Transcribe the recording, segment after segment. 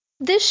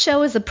This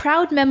show is a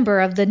proud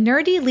member of the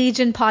Nerdy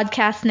Legion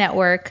Podcast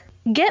Network.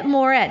 Get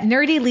more at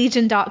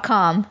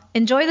nerdylegion.com.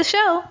 Enjoy the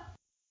show.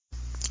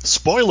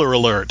 Spoiler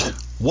alert!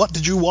 What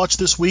Did You Watch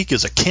This Week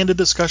is a candid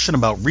discussion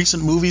about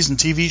recent movies and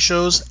TV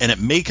shows, and it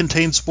may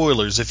contain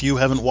spoilers if you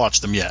haven't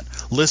watched them yet.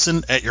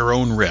 Listen at your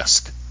own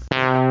risk.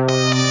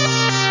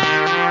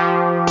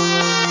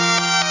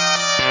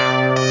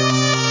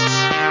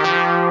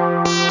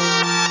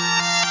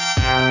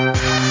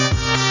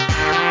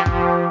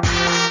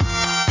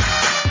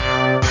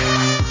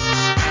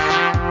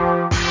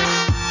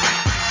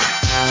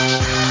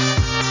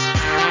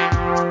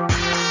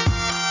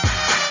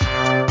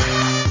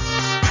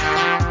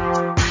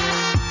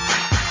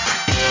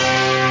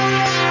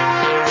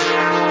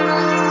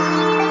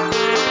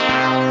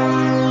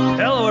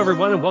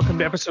 Welcome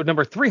to episode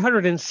number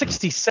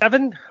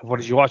 367. What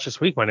did you watch this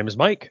week? My name is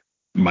Mike.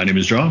 My name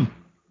is John.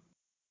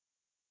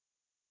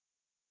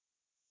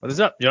 What is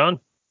up,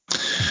 John?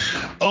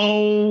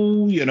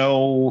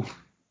 Oh,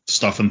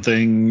 stuff and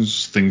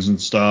things and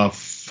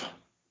stuff.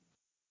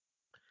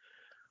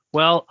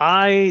 Well,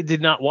 I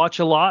did not watch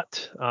a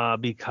lot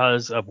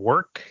because of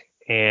work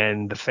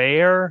and the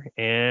fair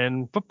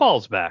and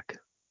football's back.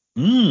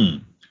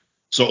 So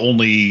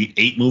only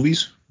 8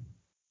 movies?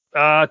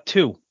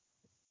 2.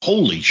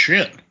 Holy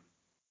shit.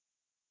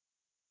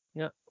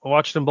 Yeah, I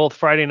watched them both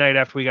Friday night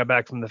after we got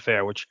back from the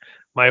fair, which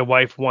my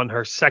wife won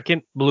her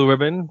second blue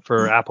ribbon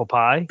for apple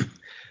pie.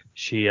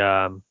 She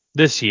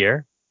this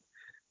year,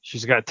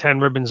 she's got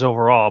 10 ribbons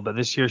overall, but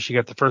this year she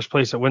got the first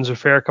place at Windsor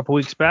Fair a couple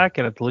weeks back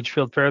and at the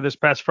Litchfield Fair this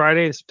past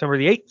Friday, September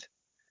the 8th.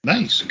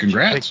 Nice.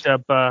 Congrats. She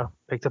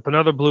picked up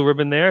another blue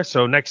ribbon there.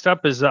 So next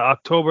up is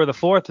October the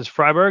 4th is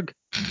Freiburg.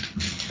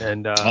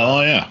 And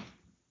oh, yeah.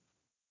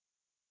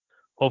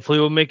 Hopefully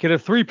we'll make it a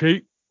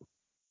three-peat.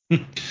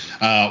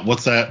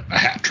 What's that? A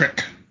hat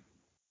trick?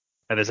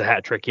 That is a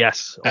hat trick,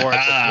 yes. Or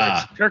it's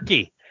a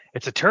turkey.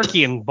 It's a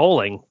turkey in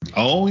bowling.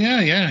 Oh,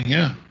 yeah.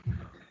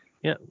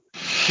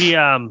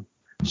 Yeah.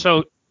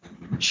 So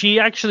she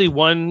actually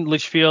won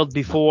Litchfield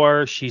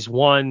before. She's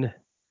won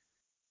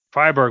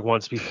Freiburg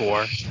once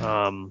before.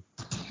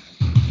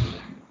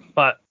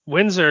 But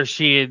Windsor,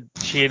 she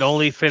had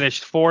only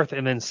finished 4th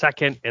and then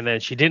 2nd, and then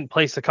she didn't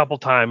place a couple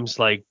times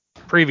like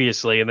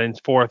previously, and then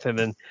 4th and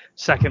then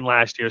 2nd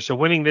last year. So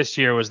winning this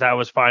year was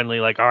finally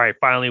like, all right,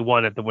 finally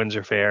won at the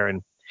Windsor Fair.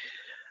 And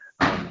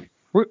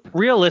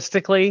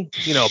realistically,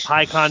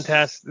 pie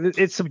contest,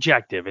 it's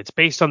subjective. It's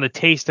based on the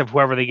taste of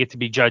whoever they get to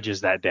be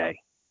judges that day.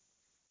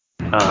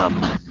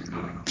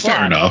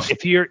 Fair enough.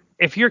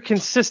 If you're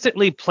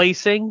consistently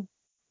placing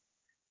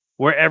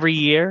where every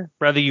year,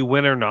 whether you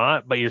win or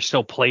not, but you're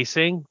still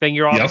placing, then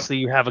you're obviously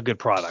you have a good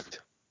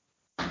product.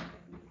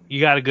 You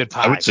got a good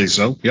pie. I would say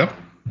so. Yep.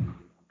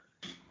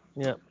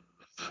 Yeah.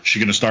 She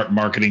going to start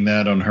marketing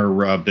that on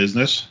her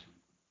business?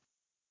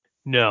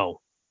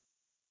 No,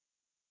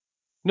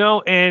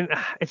 and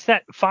it's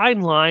that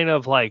fine line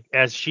of like,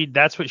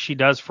 that's what she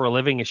does for a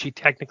living. Is she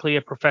technically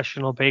a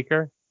professional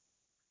baker?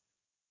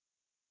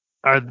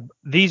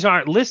 These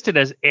aren't listed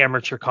as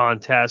amateur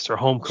contests or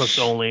home cooked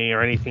only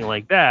or anything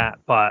like that,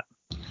 but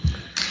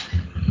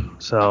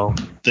so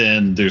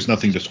then there's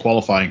nothing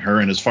disqualifying her.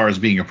 And as far as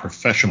being a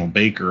professional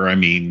baker, I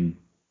mean,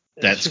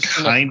 that's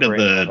kind of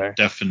the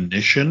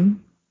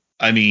definition.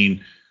 I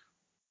mean,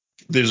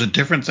 there's a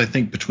difference, I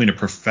think, between a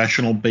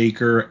professional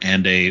baker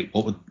and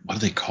what do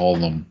they call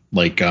them?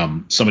 Like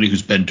somebody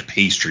who's been to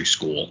pastry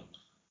school.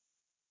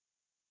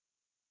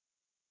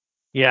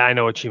 Yeah, I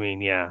know what you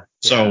mean. Yeah.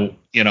 So,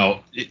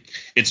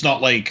 it's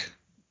not like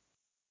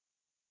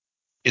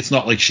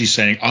she's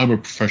saying I'm a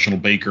professional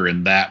baker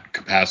in that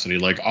capacity.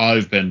 Like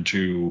I've been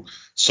to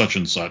such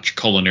and such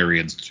culinary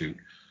institute,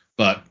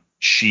 but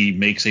she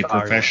makes a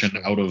profession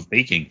out of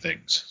baking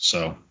things.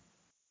 So.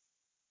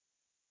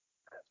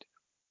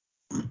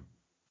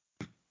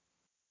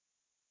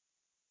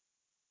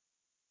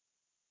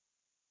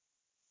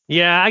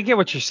 Yeah, I get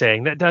what you're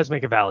saying. That does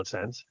make a valid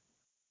sense.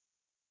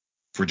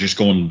 If we're just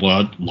going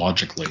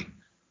logically.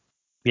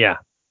 Yeah.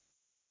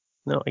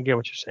 No, I get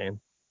what you're saying.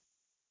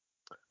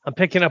 I'm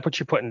picking up what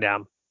you're putting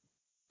down.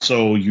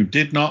 So you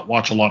did not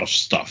watch a lot of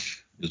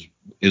stuff,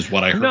 is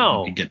what I heard.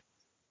 No.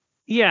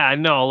 Yeah,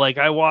 no. Like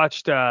I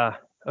watched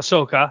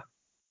Ahsoka.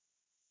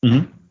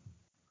 Mm-hmm.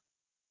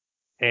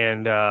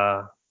 And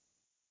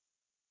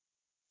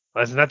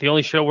isn't that the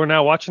only show we're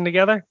now watching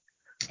together?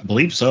 I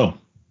believe so.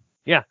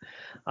 Yeah.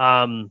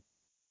 I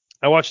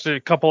watched a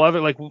couple other,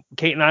 like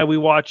Kate and I, we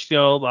watched,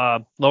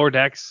 Lower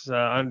Decks,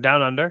 Down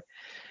Under,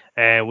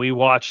 and we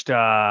watched,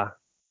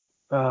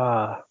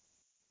 Deadliest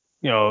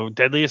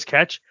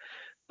Catch.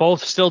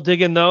 Both still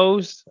digging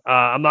those.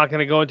 I'm not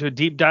going to go into a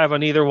deep dive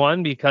on either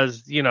one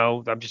because,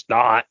 I'm just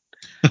not.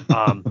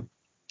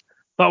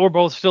 But we're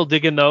both still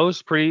digging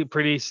those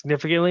pretty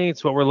significantly.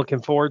 It's what we're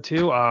looking forward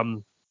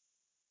to.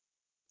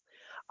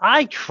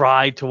 I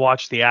tried to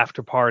watch the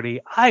After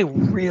Party. I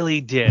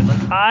really did.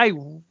 Like, I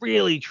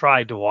really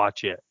tried to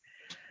watch it.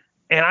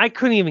 And I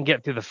couldn't even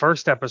get through the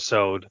first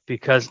episode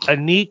because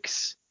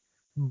Anik's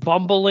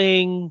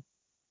bumbling,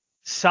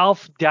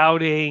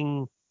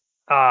 self-doubting,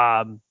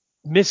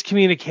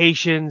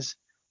 miscommunications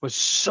was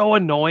so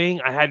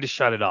annoying. I had to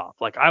shut it off.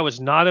 Like, I was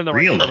not in the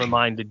right frame of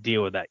mind to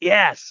deal with that.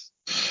 Yes.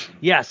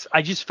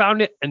 I just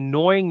found it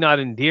annoying, not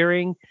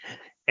endearing,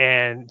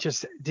 and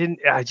just didn't.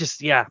 I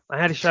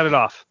had to shut it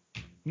off.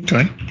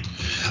 Okay.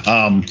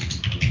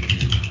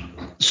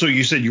 So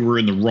you said you were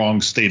in the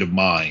wrong state of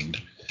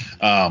mind.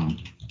 That's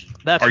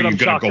are what you I'm going to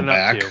go chalking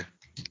back? up to.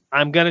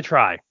 I'm going to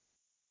try.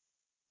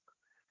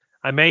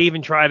 I may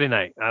even try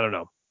tonight. I don't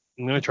know.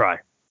 I'm going to try.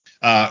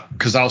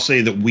 Because I'll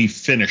say that we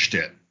finished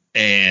it.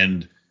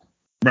 And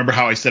remember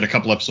how I said a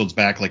couple episodes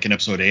back, like in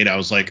episode 8, I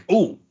was like,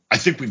 oh, I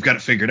think we've got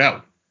it figured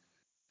out.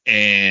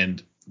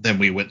 And then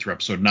we went through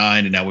episode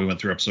 9, and now we went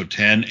through episode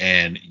 10.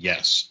 And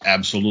yes,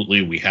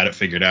 absolutely, we had it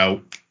figured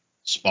out.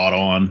 Spot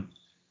on.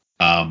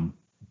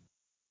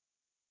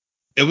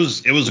 It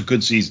was a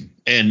good season.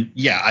 And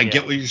I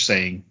get what you're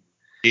saying.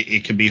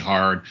 It can be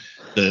hard.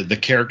 The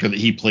character that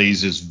he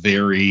plays is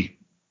very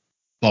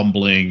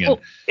bumbling and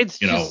it's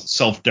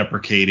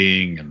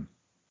self-deprecating, and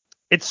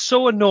it's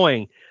so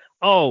annoying.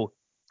 Oh,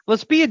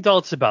 let's be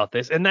adults about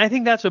this. And I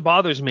think that's what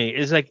bothers me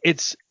is like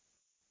it's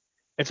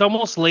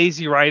almost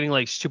lazy writing,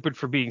 like stupid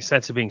for being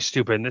sense of being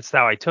stupid. And that's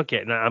how I took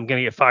it. And I'm going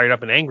to get fired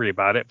up and angry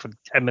about it for the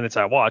 10 minutes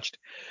I watched.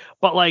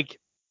 But like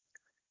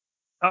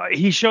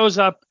he shows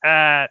up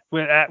at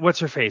what's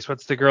her face?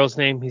 What's the girl's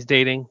name he's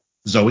dating?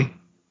 Zoe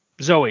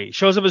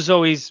shows up at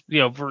Zoe's,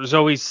 for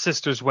Zoe's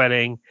sister's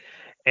wedding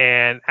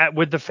and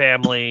with the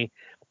family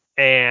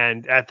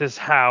and at this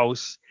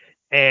house.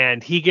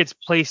 And he gets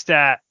placed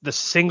at the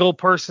single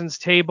person's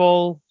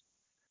table.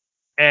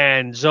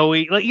 And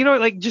Zoe,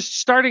 just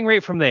starting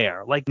right from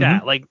there, like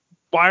that. Like,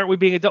 why aren't we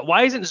being adult?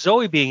 Why isn't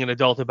Zoe being an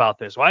adult about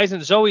this? Why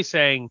isn't Zoe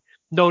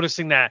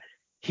noticing that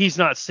he's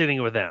not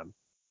sitting with them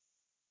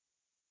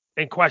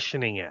and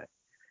questioning it?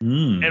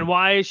 And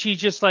why is she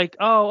just like,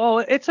 oh,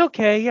 it's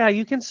okay. Yeah,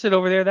 you can sit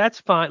over there. That's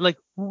fine. Like,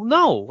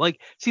 no, like,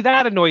 see,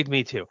 that annoyed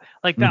me too.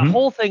 Like, that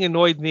whole thing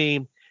annoyed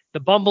me. The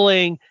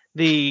bumbling,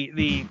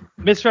 the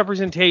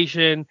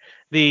misrepresentation,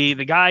 the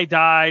guy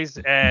dies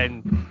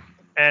and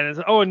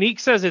Anik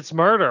says it's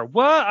murder.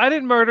 What? I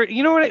didn't murder.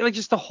 You know what? Like,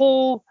 just the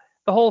whole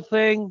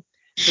thing.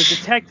 The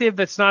detective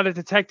that's not a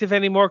detective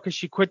anymore because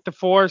she quit the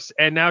force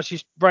and now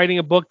she's writing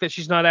a book that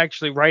she's not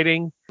actually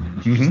writing.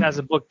 She just has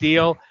a book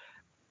deal.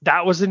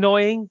 That was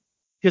annoying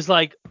because,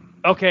 like,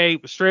 okay,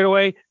 straight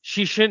away,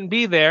 she shouldn't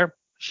be there.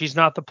 She's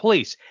not the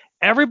police.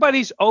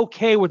 Everybody's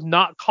okay with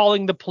not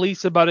calling the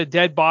police about a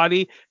dead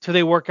body till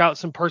they work out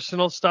some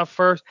personal stuff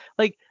first.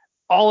 Like,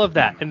 all of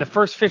that in the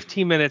first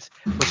 15 minutes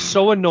was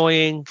so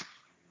annoying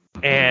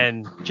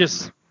and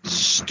just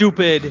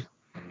stupid.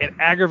 It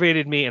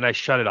aggravated me, and I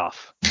shut it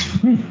off.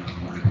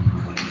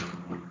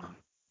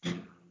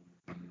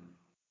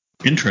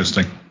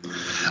 Interesting.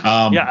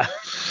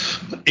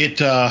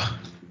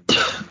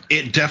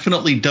 It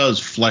definitely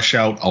does flesh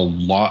out a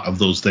lot of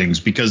those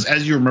things because,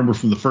 as you remember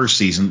from the first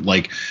season,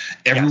 like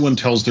everyone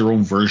tells their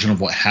own version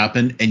of what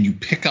happened, and you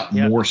pick up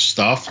more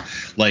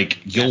stuff. Like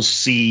you'll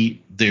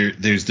see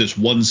there's this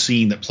one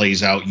scene that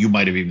plays out. You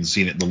might have even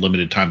seen it in the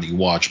limited time that you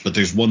watch, but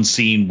there's one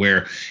scene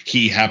where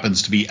he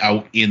happens to be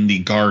out in the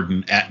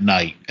garden at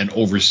night and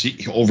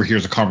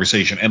overhears a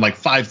conversation, and like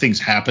 5 things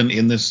happen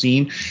in this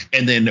scene,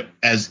 and then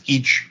as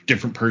each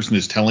different person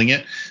is telling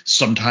it,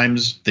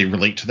 sometimes they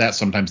relate to that,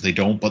 sometimes they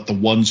don't, but the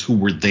ones who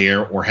were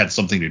there or had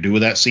something to do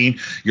with that scene,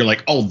 you're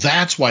like, oh,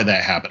 that's why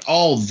that happened.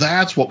 Oh,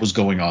 that's what was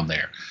going on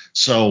there.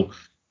 So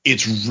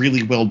it's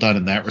really well done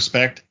in that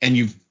respect.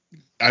 And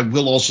I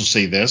will also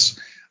say this,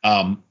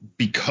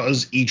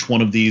 because each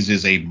one of these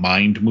is a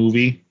mind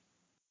movie.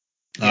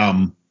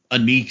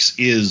 Anik's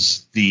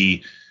is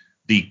the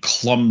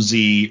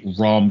clumsy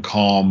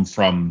rom-com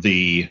from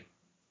the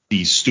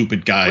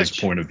stupid guy's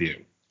point of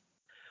view,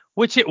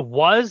 which it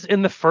was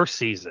in the first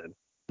season.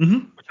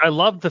 Which I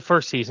loved the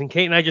first season.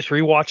 Kate and I just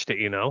rewatched it,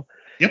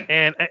 Yep.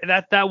 And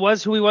that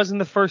was who he was in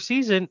the first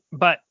season,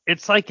 but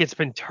it's like it's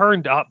been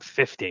turned up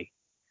 50.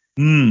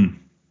 It's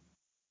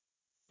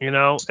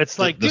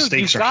like, the dude,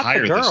 stakes you are got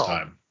higher the girl. this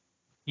time.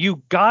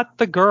 You got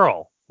the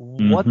girl.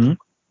 What?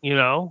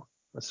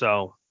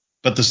 So.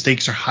 But the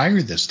stakes are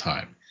higher this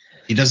time.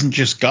 He doesn't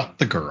just got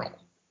the girl.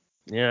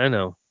 Yeah, I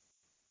know.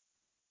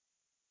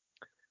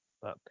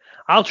 But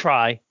I'll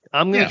try.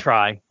 I'm going to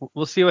try.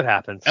 We'll see what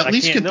happens. At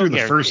least get through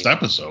the first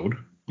episode,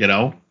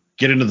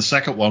 get into the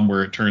second one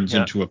where it turns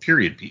into a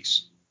period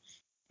piece.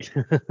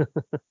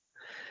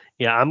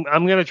 Yeah, I'm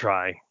going to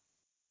try.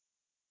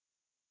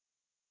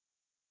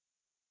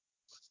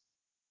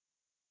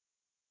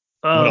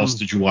 What else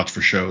did you watch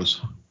for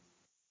shows?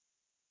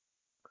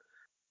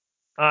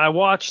 I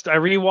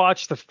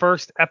rewatched the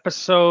first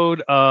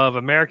episode of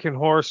American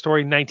Horror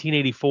Story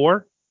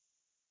 1984.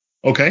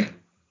 Okay.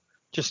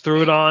 Just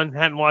threw it on.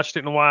 Hadn't watched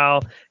it in a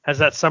while. Has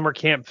that summer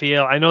camp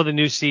feel. I know the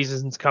new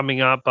season's coming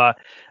up.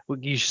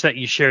 You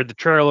shared the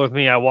trailer with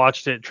me. I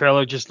watched it.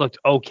 Trailer just looked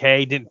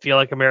okay. Didn't feel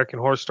like American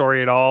Horror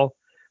Story at all.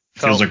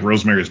 Feels like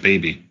Rosemary's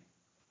Baby.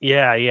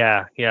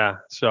 Yeah.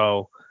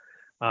 So,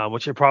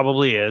 which it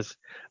probably is.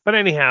 But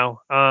anyhow,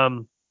 I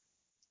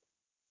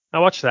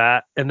watched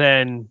that, and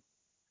then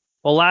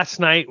Well,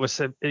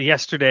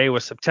 yesterday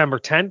was September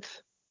 10th,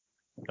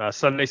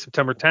 Sunday,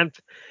 September 10th.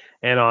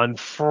 And on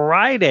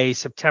Friday,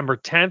 September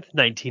 10th,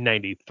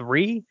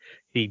 1993,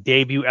 the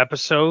debut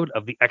episode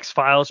of The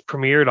X-Files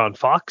premiered on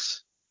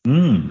Fox.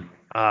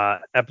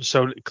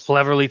 Episode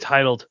cleverly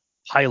titled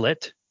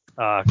Pilot,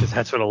 because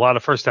that's what a lot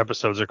of first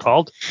episodes are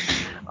called.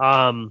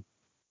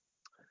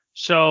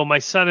 So my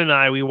son and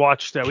I, we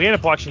ended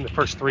up watching the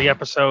first 3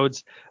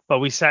 episodes, but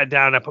we sat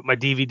down, I put my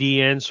DVD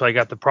in, so I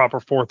got the proper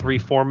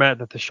 4:3 format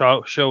that the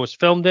show was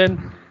filmed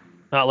in,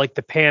 not like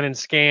the pan and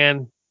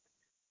scan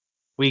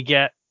we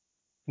get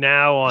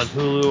now on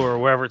Hulu or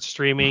wherever it's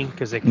streaming,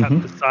 because they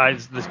cut the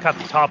sides, they cut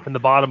the top and the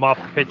bottom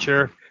off the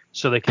picture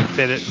so they can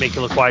fit it, make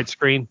it look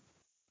widescreen.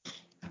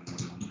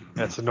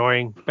 That's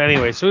annoying. But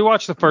anyway, so we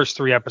watched the first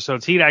 3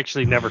 episodes. He'd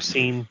actually never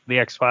seen The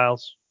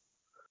X-Files.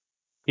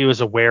 He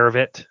was aware of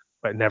it,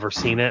 but never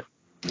seen it.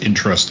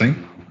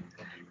 Interesting.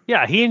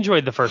 Yeah, he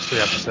enjoyed the first 3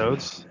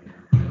 episodes.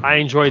 I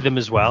enjoyed them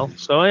as well.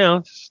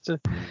 So,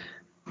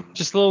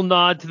 just a little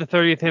nod to the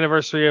 30th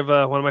anniversary of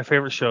one of my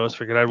favorite shows.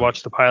 Figured I'd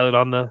watch the pilot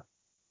on the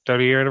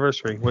 30-year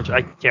anniversary, which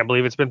I can't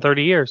believe it's been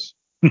 30 years.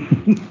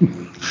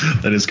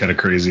 That is kind of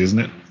crazy, isn't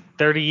it?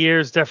 30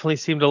 years definitely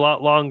seemed a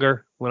lot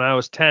longer when I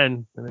was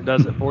 10 than it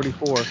does at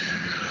 44.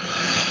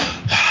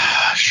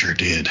 Sure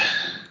did.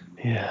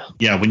 Yeah.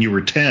 Yeah, when you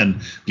were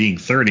 10, being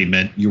 30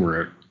 meant you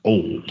were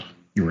old.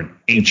 You were an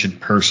ancient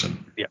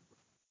person. Yeah.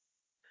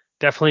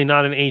 Definitely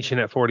not an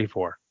ancient at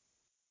 44.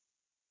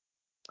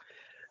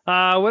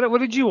 What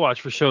did you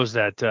watch for shows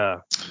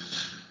that...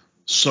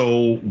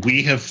 So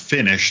we have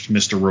finished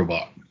Mr.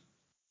 Robot.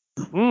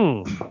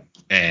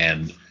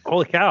 And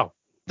holy cow.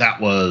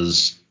 That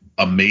was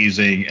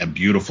amazing and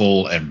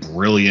beautiful and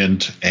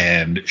brilliant,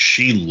 and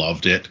she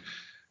loved it.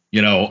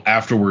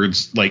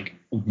 Afterwards, like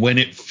when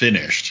it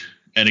finished,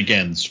 and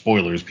again,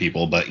 spoilers,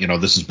 people, but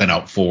this has been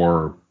out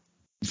for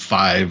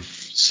 5,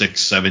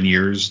 6, 7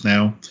 years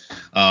now.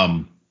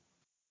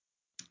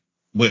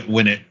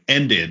 When it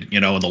ended,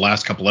 in the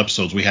last couple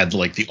episodes, we had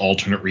like the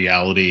alternate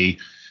reality.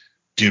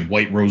 Did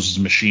White Rose's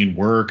machine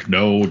work?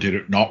 No. Did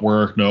it not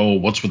work? No.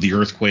 What's with the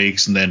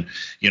earthquakes? And then,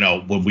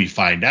 when we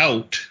find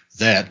out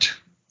that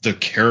the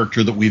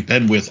character that we've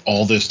been with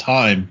all this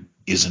time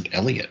isn't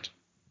Elliot.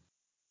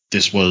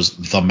 This was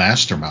the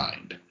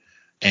mastermind.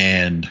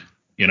 And,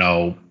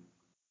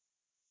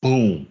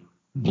 boom,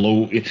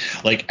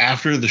 like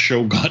after the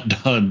show got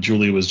done,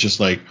 Julia was just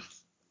like,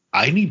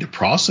 I need to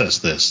process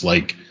this.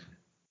 Like,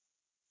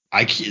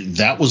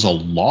 that was a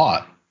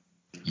lot.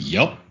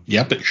 Yep,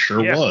 it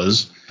sure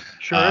was.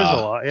 Sure is a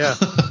lot, yeah.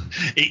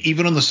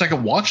 Even on the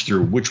second watch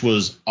through, which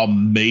was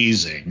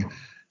amazing,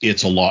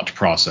 it's a lot to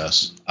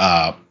process.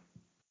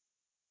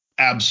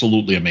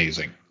 Absolutely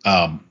amazing.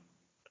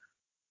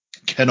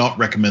 Cannot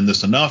recommend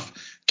this enough.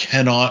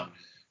 Cannot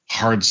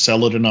hard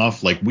sell it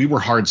enough. Like, we were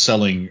hard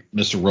selling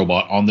Mr.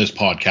 Robot on this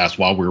podcast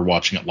while we were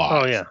watching it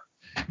live. Oh, yeah.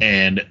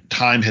 And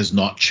time has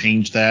not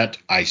changed that.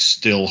 I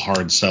still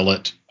hard sell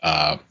it.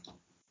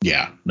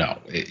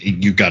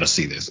 You got to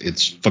see this.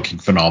 It's fucking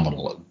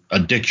phenomenal.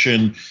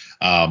 Addiction,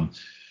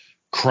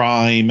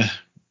 crime,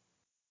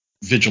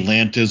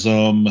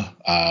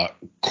 vigilantism,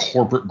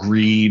 corporate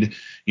greed.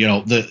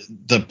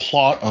 The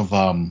plot of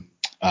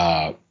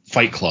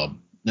Fight Club,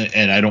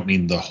 and I don't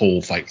mean the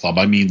whole Fight Club.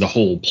 I mean the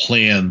whole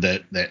plan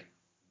that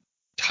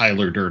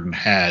Tyler Durden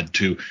had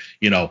to,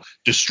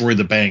 destroy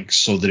the banks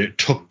so that it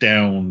took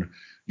down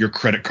your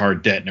credit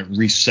card debt and it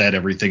reset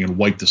everything and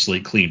wiped the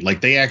slate clean.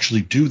 Like, they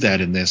actually do that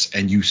in this,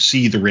 and you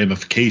see the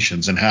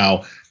ramifications and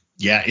how,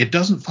 it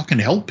doesn't fucking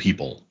help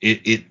people.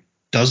 It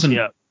doesn't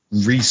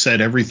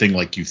reset everything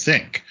like you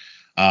think.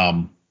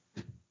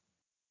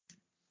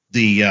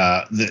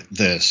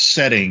 The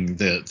setting,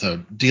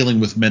 the dealing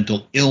with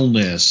mental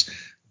illness,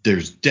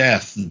 there's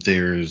death,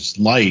 there's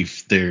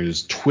life,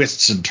 there's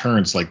twists and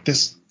turns. Like,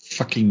 this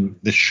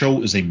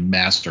show is a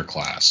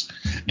masterclass.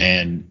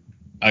 And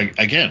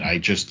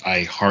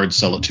I hard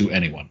sell it to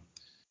anyone.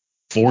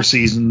 4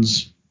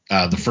 seasons.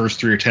 The first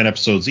 3 are 10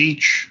 episodes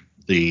each.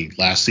 The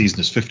last season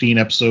is 15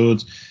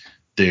 episodes.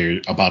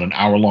 They're about an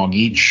hour long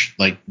each.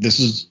 Like, this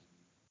is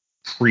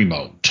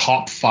primo.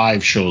 Top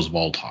 5 shows of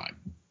all time.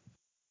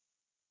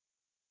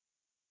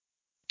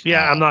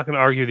 Yeah, I'm not going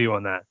to argue with you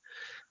on that.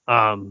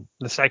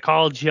 The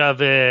psychology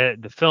of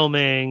it, the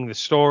filming, the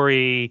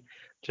story,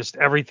 just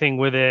everything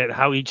with it,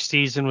 how each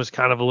season was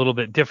kind of a little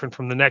bit different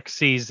from the next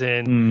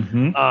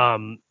season,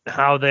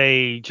 how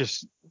they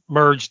just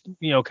merged,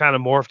 kind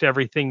of morphed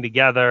everything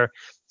together.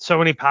 So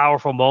many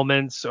powerful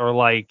moments, or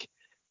like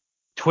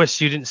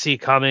twists you didn't see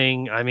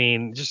coming. I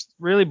mean, just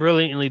really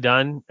brilliantly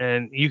done.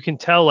 And you can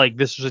tell, like,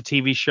 this was a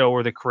TV show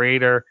where the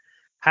creator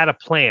had a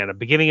plan, a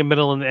beginning, a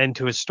middle, and end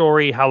to his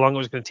story, how long it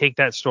was going to take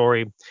that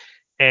story,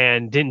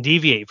 and didn't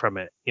deviate from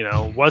it.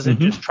 Wasn't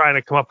just trying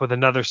to come up with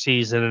another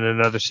season and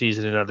another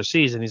season and another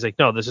season. He's like,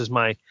 no, this is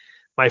my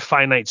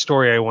finite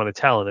story I want to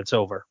tell, and it's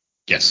over.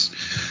 Yes.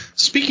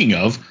 Speaking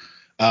of,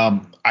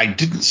 I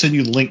didn't send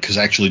you the link because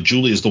actually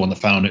Julie is the one that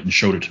found it and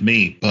showed it to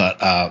me.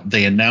 But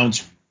they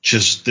announced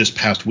just this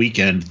past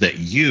weekend that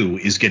You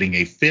is getting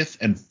a 5th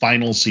and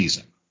final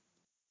season.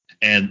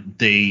 And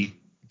they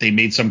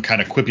made some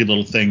kind of quippy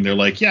little thing. They're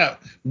like, yeah,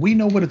 we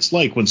know what it's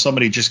like when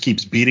somebody just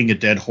keeps beating a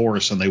dead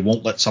horse and they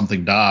won't let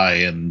something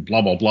die and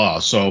blah, blah, blah.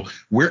 So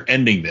we're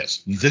ending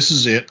this. This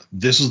is it.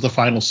 This is the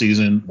final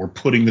season. We're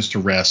putting this to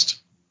rest.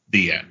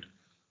 The end.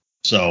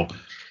 So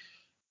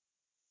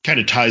kind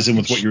of ties in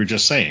with what you were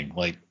just saying.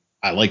 Like,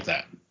 I like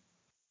that.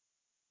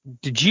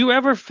 Did you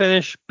ever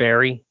finish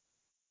Barry?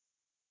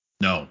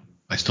 No,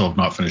 I still have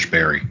not finished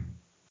Barry.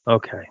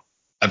 Okay.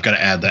 I've got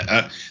to add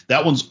that.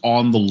 That one's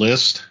on the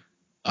list,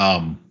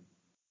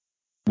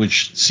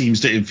 which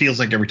it feels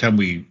like every time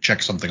we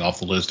check something off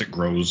the list, it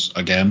grows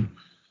again.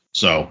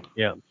 So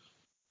yeah,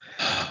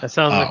 that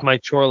sounds like my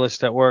chore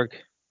list at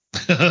work.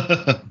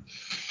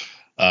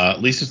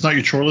 At least it's not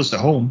your chore list at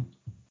home.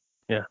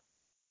 Yeah.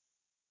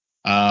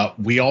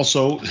 We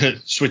also,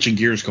 switching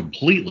gears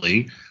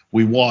completely,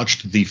 we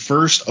watched the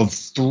first of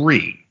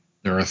 3.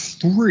 There are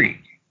 3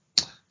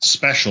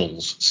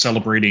 specials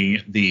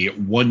celebrating the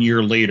 1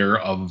 year later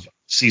of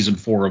season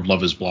 4 of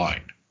Love is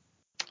Blind.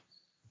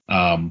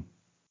 That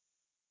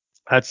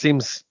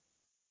seems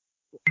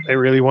they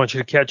really want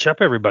you to catch up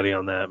everybody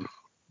on that.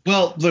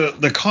 Well,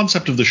 the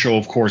concept of the show,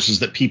 of course,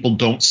 is that people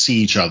don't see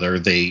each other.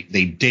 They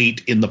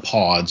date in the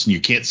pods, and you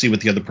can't see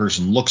what the other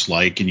person looks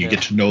like, and you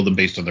get to know them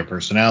based on their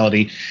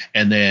personality.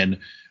 And then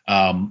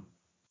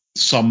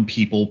some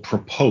people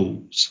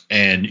propose,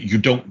 and you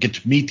don't get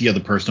to meet the other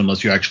person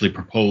unless you actually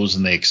propose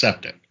and they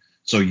accept it.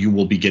 So you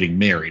will be getting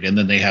married. And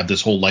then they have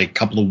this whole like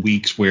couple of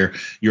weeks where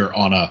you're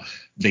on a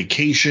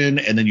vacation,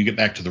 and then you get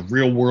back to the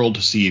real world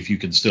to see if you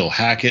can still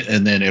hack it.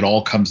 And then it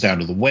all comes down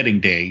to the wedding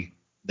day.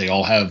 They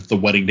all have the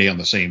wedding day on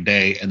the same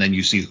day, and then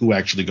you see who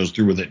actually goes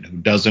through with it and who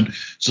doesn't.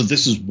 So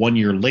this is 1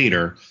 year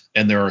later,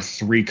 and there are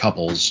 3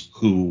 couples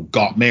who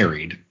got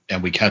married,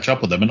 and we catch up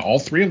with them, and all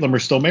 3 of them are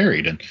still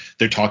married, and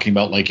they're talking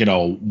about, like, you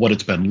know, what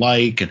it's been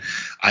like, and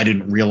I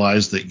didn't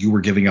realize that you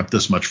were giving up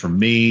this much for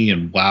me,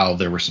 and wow,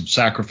 there were some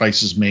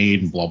sacrifices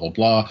made, and blah, blah,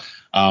 blah.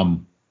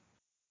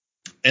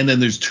 And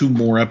then there's 2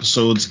 more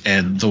episodes,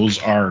 and those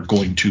are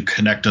going to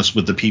connect us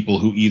with the people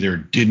who either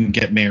didn't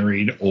get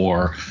married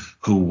or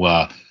who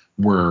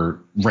were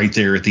right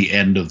there at the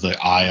end of the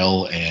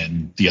aisle,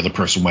 and the other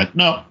person went,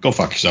 no, go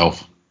fuck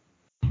yourself.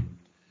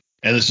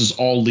 And this is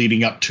all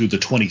leading up to the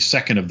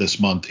 22nd of this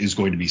month is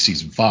going to be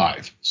season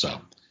 5. So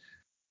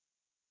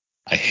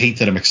I hate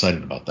that I'm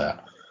excited about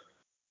that.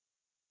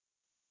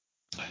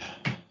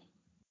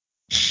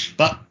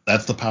 But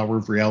that's the power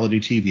of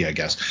reality TV, I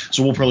guess.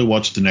 So we'll probably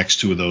watch the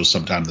next 2 of those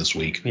sometime this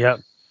week.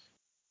 Yep.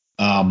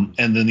 And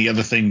then the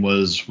other thing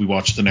was we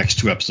watched the next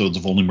 2 episodes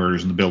of Only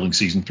Murders in the Building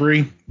season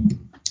 3.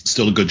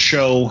 Still a good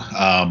show.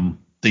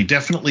 They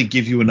definitely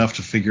give you enough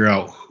to figure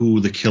out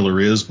who the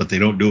killer is, but they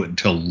don't do it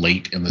until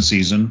late in the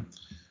season.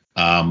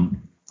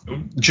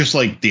 Just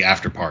like the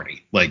after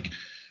party. Like,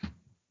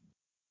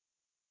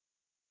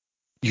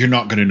 you're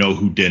not going to know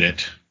who did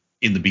it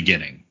in the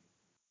beginning.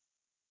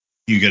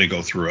 You got to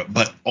go through it.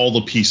 But all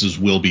the pieces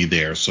will be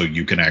there so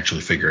you can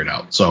actually figure it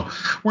out. So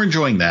we're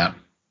enjoying that.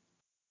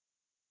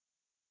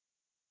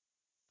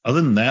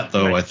 Other than that,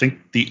 though, I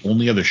think the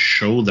only other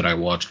show that I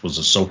watched was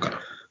Ahsoka.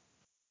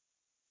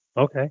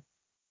 Okay.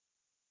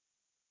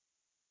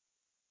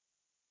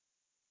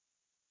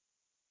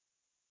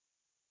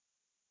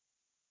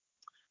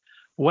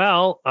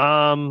 Well,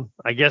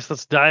 I guess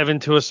let's dive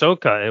into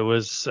Ahsoka. It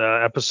was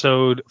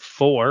episode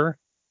 4,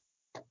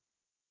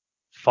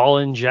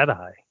 Fallen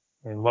Jedi.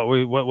 And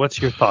what's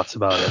your thoughts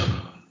about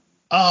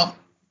it?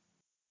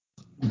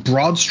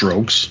 Broad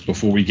strokes,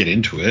 before we get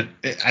into it,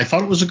 I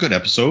thought it was a good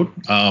episode.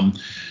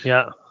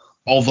 Yeah.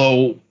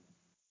 Although,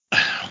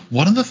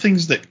 one of the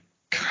things that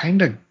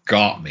kind of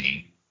got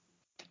me,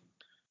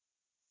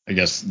 I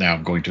guess now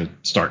I'm going to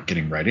start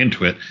getting right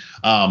into it.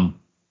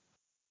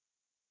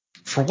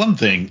 For one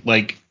thing,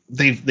 like,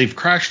 they've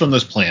crashed on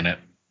this planet.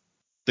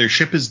 Their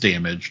ship is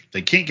damaged.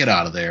 They can't get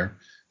out of there.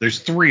 There's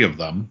 3 of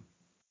them.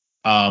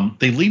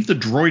 They leave the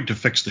droid to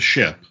fix the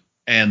ship,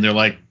 and they're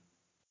like,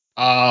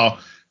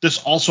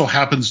 this also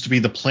happens to be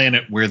the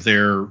planet where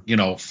they're,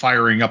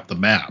 firing up the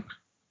map.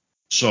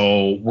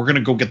 So we're going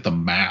to go get the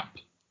map,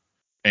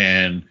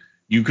 and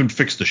you can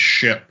fix the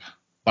ship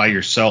by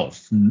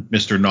yourself,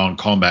 Mr.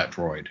 Non-Combat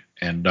Droid.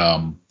 And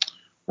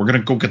we're going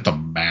to go get the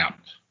map.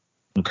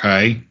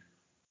 Okay?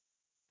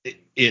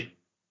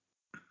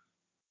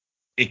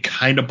 It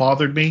kind of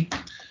bothered me.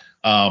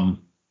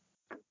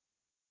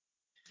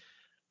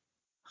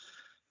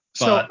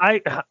 So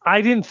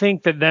I didn't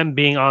think that them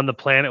being on the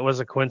planet was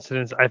a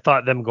coincidence. I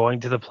thought them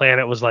going to the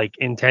planet was like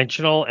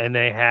intentional, and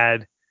they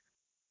had,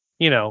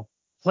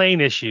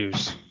 plane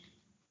issues.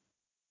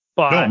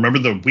 But no, remember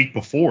the week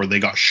before they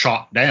got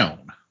shot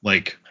down.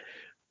 Like,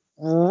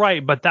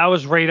 right, but that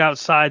was right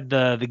outside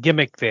the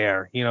gimmick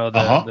there.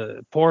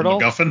 The portal.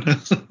 The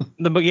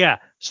MacGuffin. Yeah.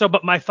 So,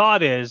 but my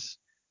thought is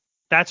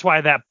that's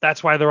why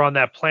they're on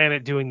that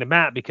planet doing the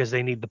map, because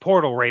they need the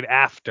portal right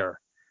after.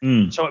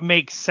 So it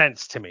makes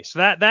sense to me. So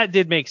that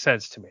did make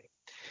sense to me.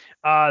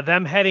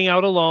 Them heading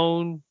out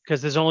alone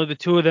because there's only the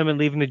two of them and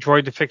leaving the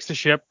droid to fix the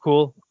ship.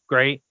 Cool.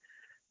 Great.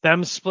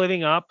 Them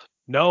splitting up.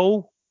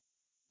 No.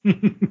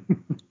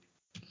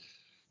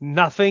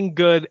 Nothing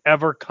good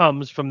ever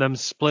comes from them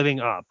splitting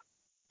up.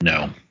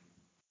 No.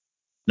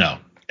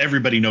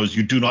 Everybody knows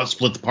you do not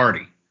split the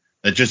party.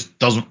 That just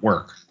doesn't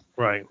work.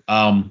 Right.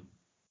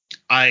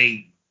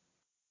 I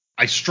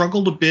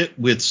struggled a bit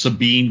with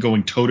Sabine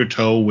going toe to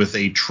toe with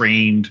a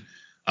trained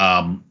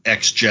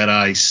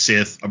ex-Jedi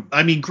Sith.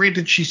 I mean,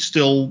 granted, she's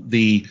still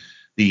the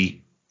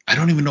I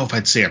don't even know if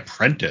I'd say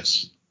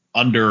apprentice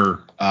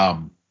under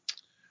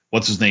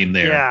what's his name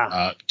there?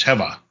 Yeah.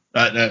 Teva.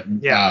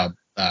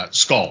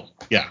 Skull.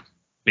 Yeah.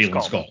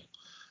 Baylan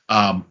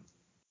Skull.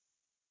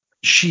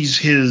 She's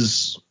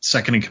his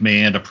second in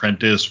command,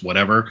 apprentice,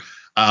 whatever.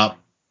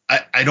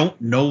 I don't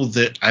know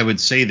that I would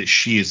say that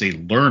she is a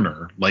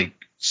learner. Like,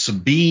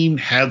 Sabine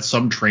had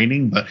some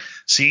training, but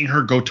seeing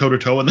her go toe to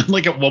toe and then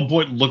like at one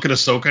point look at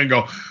Ahsoka and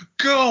go,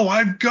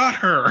 I've got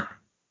her.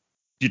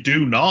 You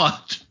do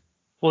not.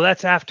 Well,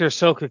 that's after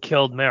Ahsoka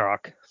killed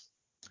Merrick.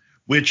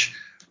 Which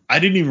I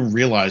didn't even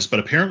realize, but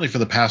apparently for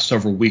the past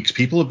several weeks,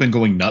 people have been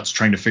going nuts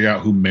trying to figure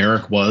out who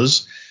Merrick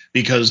was,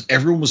 because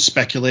everyone was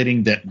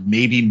speculating that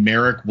maybe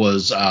Merrick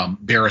was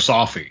Barriss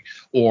Offee,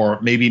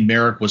 or maybe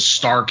Merrick was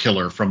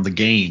Starkiller from the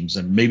games,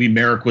 and maybe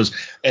Merrick was,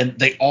 and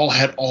they all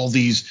had all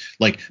these,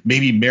 like,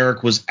 maybe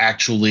Merrick was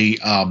actually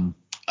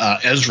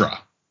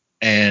Ezra,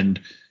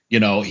 and, you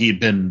know, he had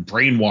been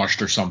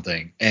brainwashed or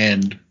something.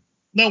 And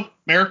no,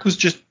 Merrick was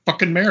just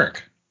fucking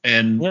Merrick.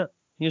 And yeah,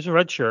 he was a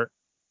red shirt.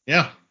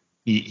 Yeah,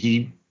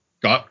 he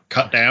got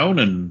cut down,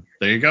 and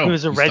there you go. He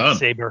was a red done.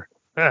 saber.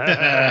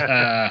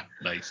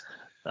 Nice.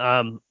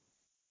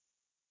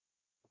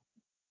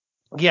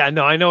 Yeah,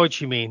 no, I know what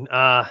you mean.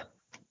 There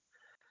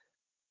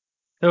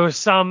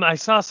was I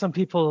saw some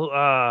people,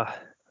 I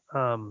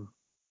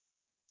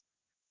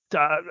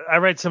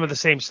read some of the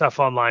same stuff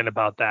online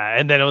about that.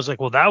 And then I was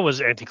like, well, that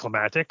was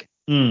anticlimactic.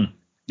 Yeah.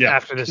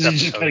 After this episode, he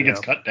just kind of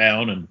gets cut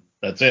down, and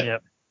that's it.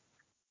 Yep.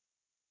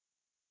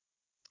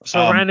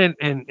 So Ren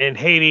and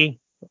Haiti,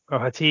 or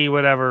Hati,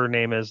 whatever her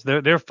name is,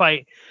 their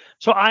fight.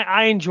 So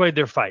I enjoyed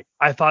their fight.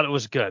 I thought it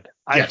was good.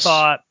 Yes. I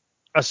thought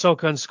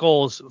Ahsoka and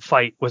Skull's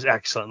fight was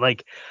excellent.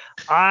 Like,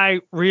 I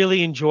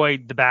really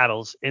enjoyed the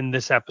battles in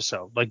this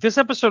episode. Like, this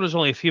episode was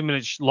only a few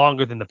minutes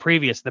longer than the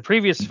previous. The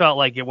previous felt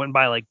like it went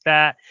by like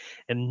that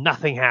and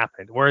nothing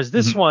happened. Whereas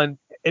this one,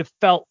 it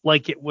felt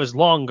like it was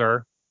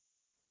longer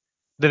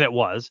than it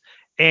was.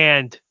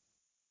 And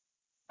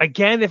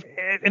again, if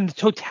in the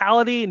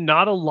totality,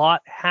 not a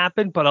lot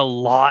happened, but a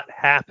lot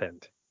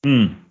happened.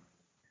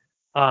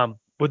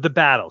 With the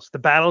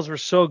battles were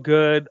so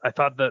good. I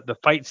thought the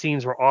fight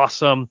scenes were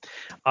awesome.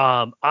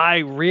 I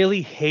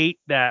really hate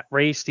that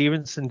Ray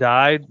Stevenson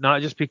died,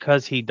 not just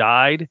because he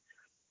died.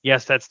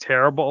 Yes, that's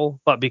terrible,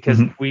 but because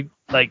we're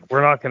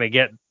not going to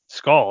get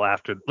Skull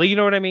after. You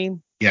know what I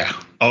mean? Yeah.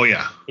 Oh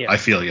yeah. I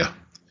feel you.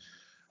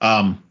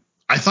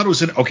 I thought it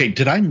was okay.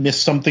 Did I miss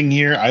something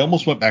here? I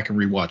almost went back and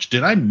rewatched.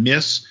 Did I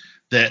miss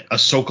that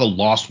Ahsoka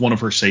lost one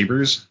of her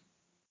sabers?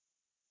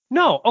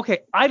 No. Okay.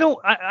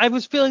 I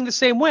was feeling the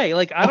same way.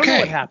 Like, I don't know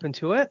what happened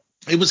to it.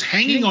 It was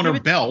hanging on her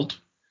belt,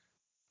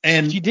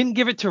 and she didn't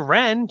give it to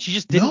Ren. She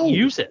just didn't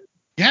use it.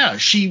 Yeah.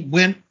 She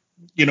went,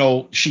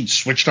 she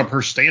switched up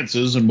her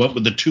stances and went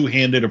with the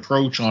two-handed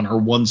approach on her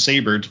one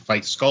saber to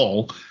fight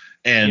Skull,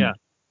 and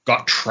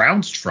got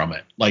trounced from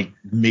it. Like,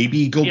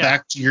 maybe go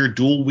back to your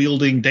dual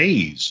wielding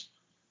days.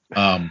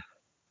 I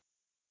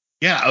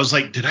was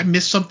like, did I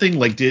miss something?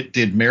 Like,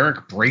 did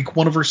Merrick break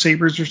one of her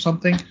sabers or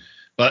something?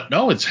 But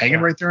no, it's hanging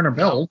right there on her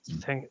belt.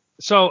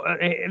 So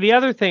the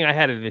other thing I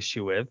had an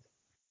issue with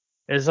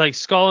is, like,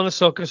 Skull and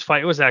Ahsoka's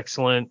fight was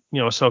excellent.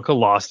 Ahsoka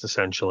lost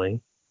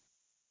essentially.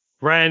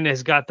 Ren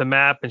has got the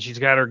map and she's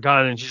got her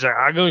gun and she's like,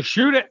 I'm going to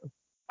shoot it.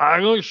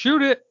 I'm going to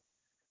shoot it.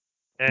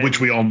 And,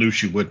 which we all knew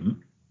she wouldn't.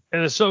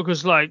 And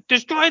Ahsoka's like,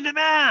 destroy the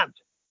map.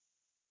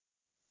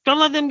 Don't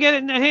let them get it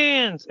in their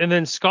hands. And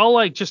then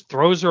Skull, just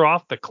throws her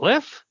off the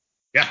cliff.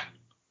 Yeah.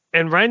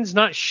 And Ren's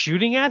not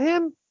shooting at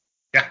him.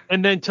 Yeah.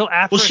 And then until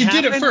after she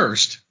did it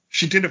first.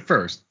 She did it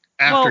first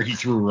after he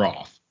threw her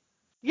off.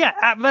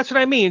 Yeah, that's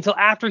what I mean. Until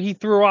after he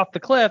threw her off the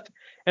cliff.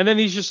 And then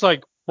he's just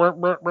like, burr,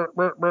 burr, burr,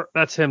 burr, burr.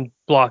 That's him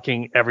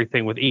blocking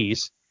everything with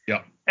ease.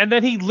 Yeah. And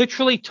then he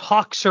literally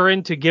talks her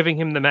into giving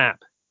him the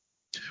map.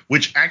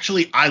 Which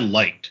actually I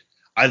liked.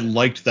 I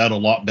liked that a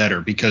lot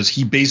better, because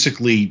he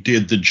basically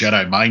did the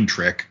Jedi mind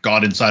trick,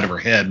 got inside of her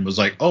head and was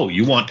like, oh,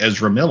 you want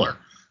Ezra Miller.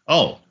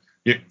 Oh,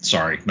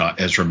 sorry, not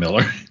Ezra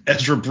Miller.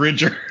 Ezra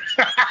Bridger.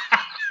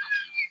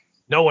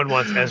 No one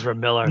wants Ezra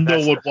Miller.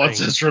 No one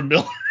wants Ezra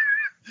Miller.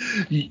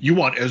 You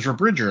want Ezra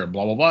Bridger and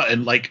blah, blah, blah.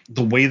 And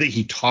the way that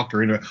he talked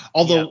her into it.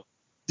 Although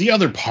the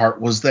other part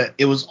was that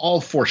it was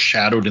all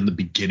foreshadowed in the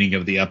beginning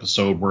of the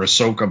episode, where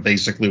Ahsoka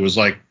basically was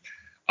like,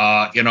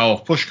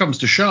 if push comes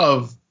to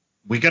shove,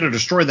 we got to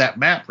destroy that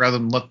map rather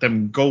than let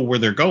them go where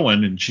they're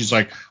going. And she's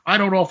like, I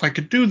don't know if I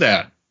could do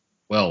that.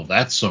 Well,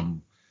 that's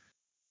some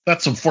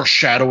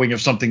foreshadowing of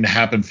something to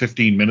happen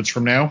 15 minutes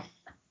from now.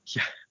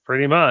 Yeah,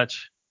 pretty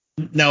much.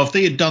 Now, if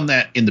they had done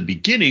that in the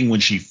beginning when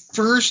she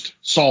first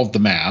solved the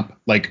map,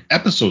 like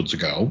episodes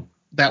ago,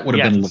 that would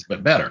have been a little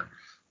bit better.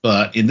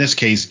 But in this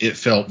case, it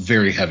felt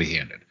very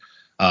heavy-handed.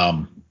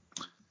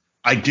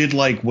 I did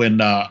like when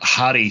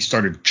Hottie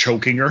started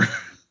choking her,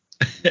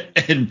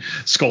 and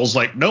Skull's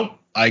like, "Nope,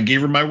 I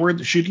gave her my word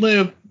that she'd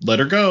live. Let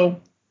her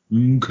go."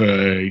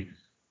 Okay,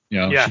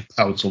 she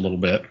pouts a little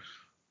bit.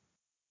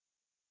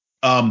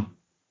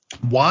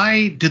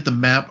 Why did the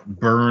map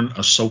burn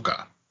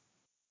Ahsoka?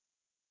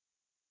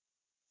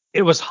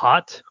 It was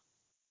hot.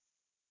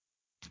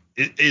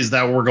 Is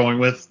that what we're going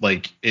with?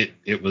 Like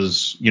it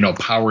was,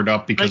 powered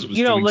up because it was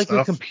doing like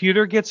stuff? a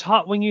computer gets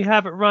hot when you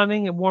have it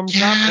running and warms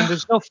up, and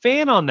there's no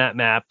fan on that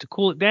map to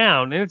cool it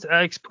down, and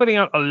it's putting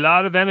out a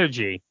lot of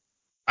energy.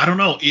 I don't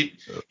know.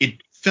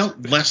 It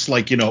felt less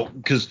like,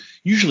 because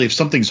usually if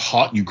something's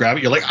hot and you grab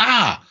it, you're like,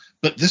 ah,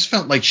 but this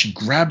felt like she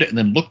grabbed it and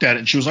then looked at it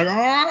and she was like,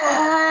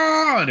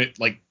 ah, and it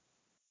like,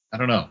 I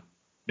don't know.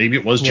 Maybe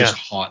it was just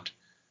hot.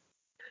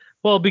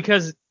 Well,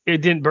 because it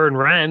didn't burn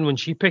Ren when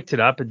she picked it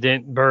up. It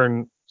didn't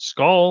burn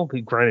Skull.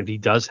 Granted, he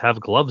does have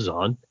gloves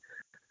on.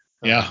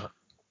 Yeah.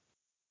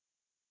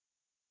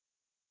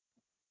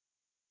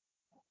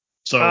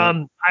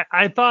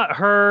 I thought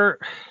her.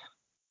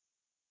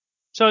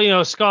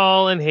 So,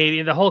 Skull and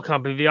Haiti, the whole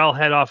company, they all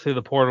head off through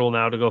the portal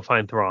now to go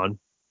find Thrawn.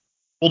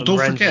 Well, don't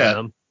forget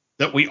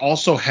that we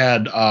also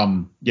had,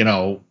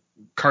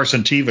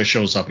 Carson Teva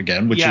shows up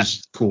again, which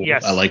is cool.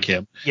 Yes. I like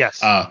him.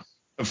 Yes.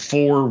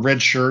 4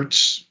 red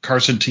shirts,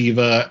 Carson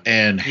Teva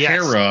and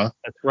Hera.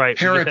 That's right.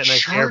 Hera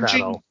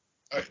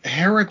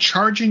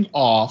charging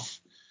off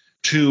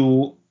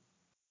to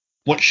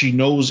what she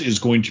knows is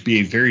going to be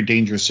a very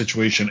dangerous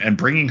situation and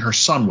bringing her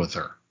son with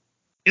her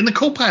in the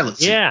co-pilot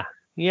seat. Yeah.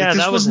 Like,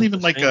 this wasn't even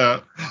like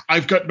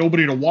I've got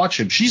nobody to watch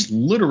him. She's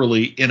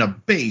literally in a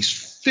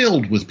base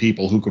filled with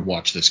people who could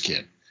watch this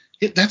kid.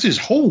 That's his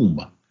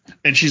home.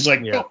 And she's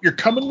like, "Oh, you're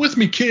coming with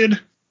me, kid."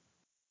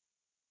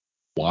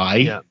 Why?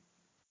 Yeah.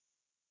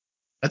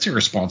 That's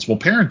irresponsible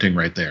parenting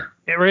right there.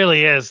 It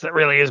really is. That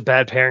really is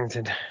bad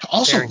parenting.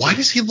 Also, why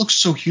does he look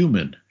so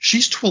human?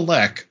 She's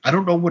Twi'lek. I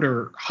don't know what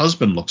her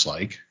husband looks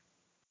like.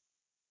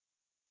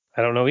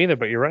 I don't know either,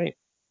 but you're right.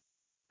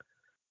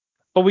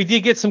 But we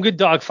did get some good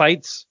dog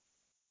fights.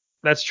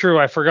 That's true.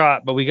 I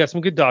forgot, but we got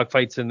some good dog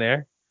fights in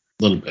there.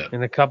 A little bit.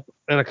 And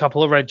a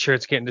couple of red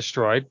shirts getting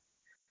destroyed.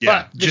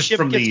 Yeah, but the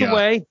ship gets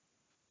away.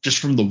 Just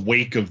from the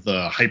wake of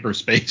the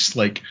hyperspace,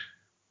 like.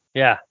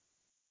 Yeah.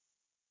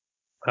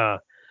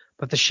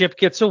 But the ship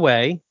gets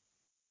away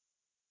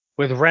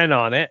with Ren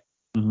on it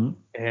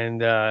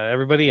and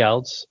everybody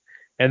else.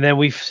 And then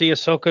we see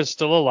Ahsoka's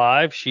still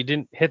alive. She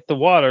didn't hit the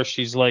water.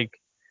 She's like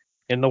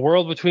in the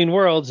world between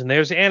worlds. And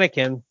there's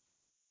Anakin.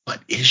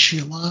 But is she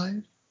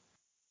alive?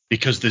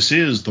 Because this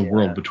is the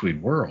world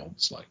between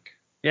worlds. Like.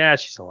 Yeah,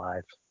 she's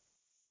alive.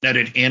 Now,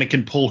 did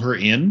Anakin pull her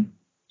in?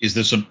 Is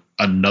this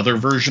another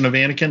version of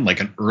Anakin?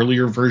 Like an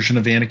earlier version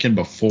of Anakin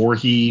before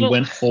he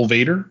went full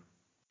Vader?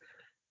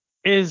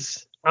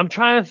 I'm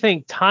trying to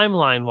think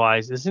timeline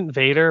wise. Isn't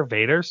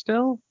Vader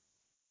still?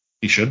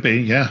 He should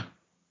be, yeah.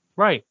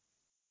 Right.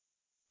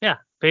 Yeah.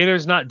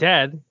 Vader's not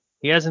dead.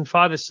 He hasn't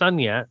fought his son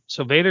yet.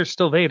 So Vader's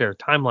still Vader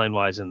timeline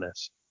wise in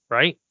this,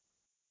 right?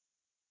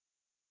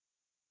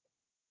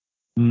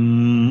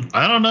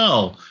 I don't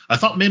know. I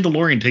thought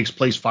Mandalorian takes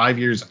place 5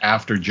 years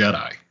after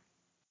Jedi.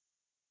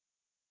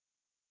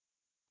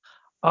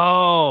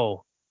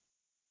 Oh.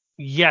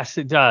 Yes,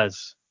 it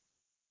does.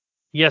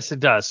 Yes, it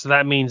does. So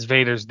that means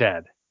Vader's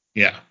dead.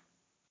 Yeah.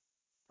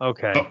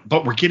 Okay.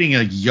 But we're getting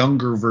a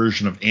younger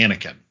version of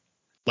Anakin.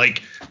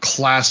 Like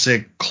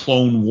classic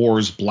Clone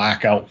Wars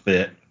black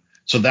outfit.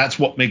 So that's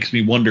what makes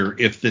me wonder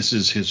if this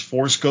is his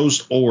Force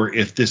ghost or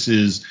if this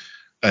is,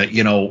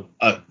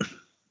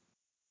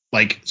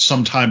 like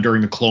sometime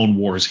during the Clone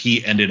Wars,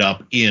 he ended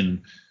up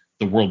in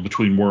the world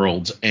between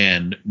worlds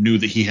and knew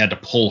that he had to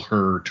pull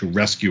her to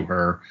rescue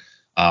her.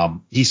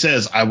 He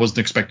says, "I wasn't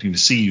expecting to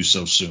see you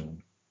so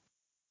soon."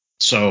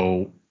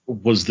 So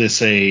was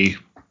this a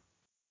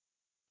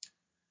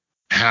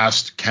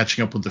past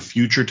catching up with the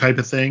future type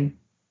of thing?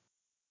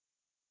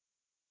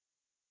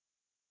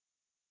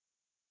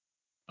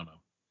 I don't know.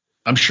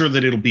 I'm sure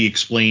that it'll be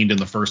explained in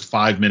the first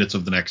 5 minutes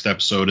of the next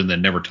episode and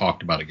then never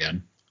talked about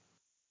again.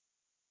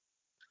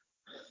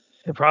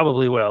 It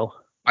probably will.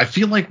 I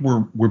feel like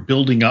we're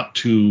building up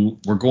to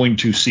we're going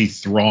to see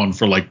Thrawn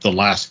for like the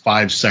last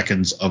 5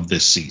 seconds of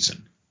this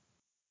season.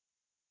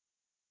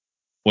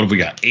 What have we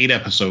got? 8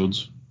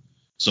 episodes.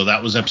 So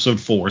that was episode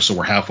 4. So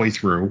we're halfway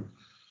through.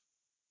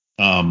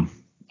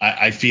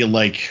 I feel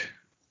like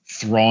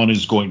Thrawn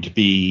is going to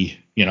be,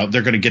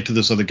 they're going to get to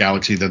this other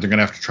galaxy that they're going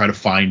to have to try to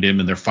find him,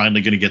 and they're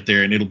finally going to get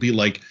there, and it'll be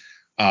like,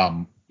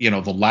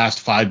 the last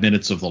 5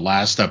 minutes of the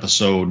last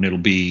episode, and it'll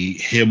be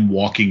him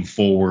walking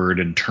forward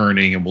and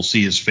turning, and we'll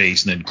see his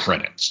face, and then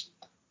credits.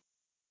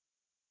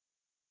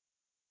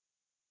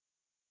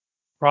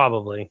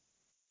 Probably.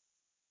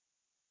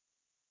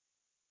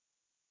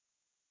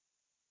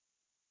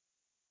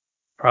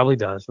 Probably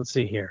does. Let's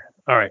see here.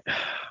 All right.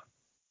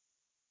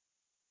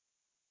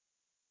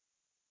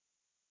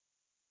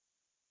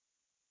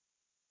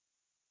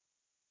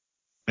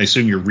 I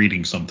assume you're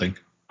reading something.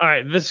 All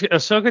right, this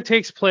Ahsoka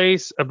takes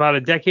place about a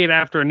decade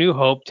after A New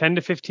Hope, 10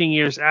 to 15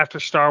 years after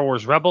Star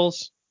Wars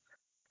Rebels,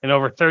 and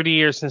over 30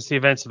 years since the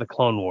events of the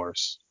Clone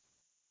Wars.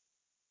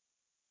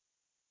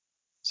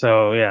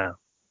 So, yeah.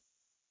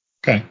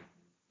 Okay.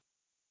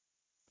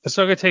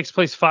 Ahsoka takes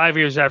place 5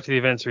 years after the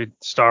events of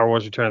Star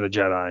Wars Return of the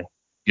Jedi.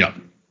 Yep.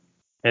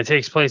 And it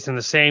takes place in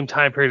the same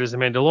time period as The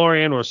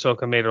Mandalorian, where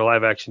Ahsoka made her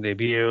live-action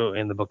debut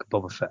in the Book of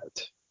Boba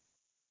Fett.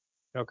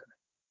 Okay.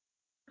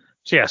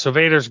 So, yeah, so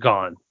Vader's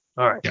gone.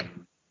 All right. Yep.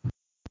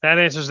 That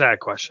answers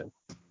that question.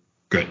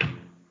 Good.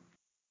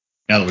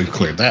 Now that we've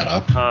cleared that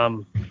up.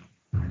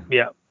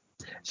 Yeah.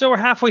 So we're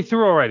halfway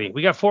through already.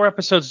 We got 4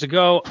 episodes to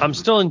go. I'm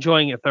still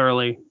enjoying it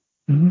thoroughly.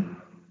 Mm-hmm.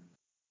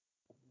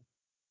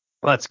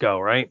 Let's go,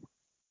 right?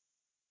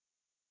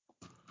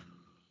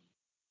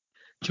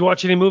 Did you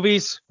watch any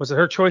movies? Was it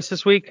her choice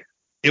this week?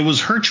 It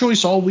was her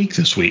choice all week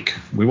this week.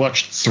 We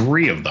watched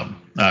 3 of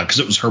them because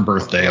it was her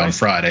birthday on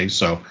Friday.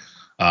 So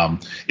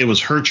it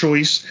was her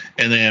choice.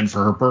 And then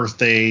for her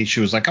birthday, she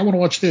was like, I want to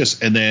watch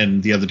this. And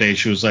then the other day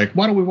she was like,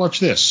 why don't we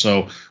watch this?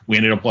 So we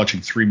ended up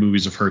watching 3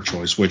 movies of her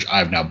choice, which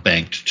I've now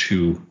banked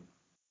to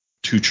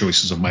 2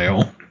 choices of my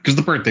own because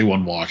the birthday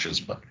one washes.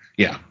 But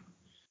yeah.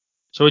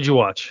 So what'd you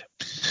watch?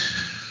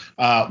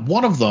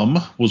 One of them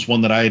was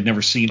one that I had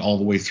never seen all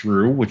the way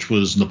through, which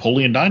was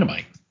Napoleon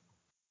Dynamite.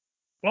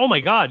 Oh my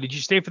God! Did you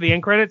stay for the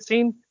end credit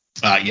scene?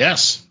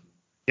 Yes.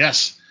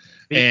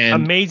 The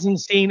amazing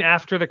scene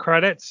after the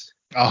credits.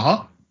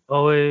 Uh-huh.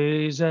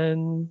 Always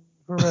and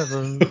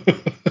forever.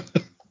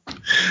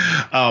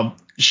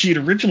 She had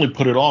originally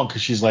put it on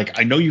because she's like,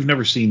 I know you've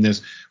never seen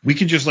this. We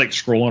can just like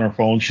scroll on our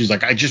phone. She's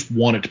like, I just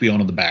want it to be on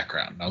in the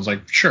background. And I was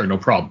like, sure, no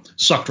problem.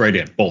 Sucked right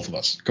in, both of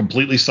us.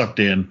 Completely sucked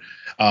in.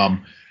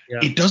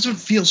 It doesn't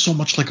feel so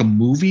much like a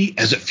movie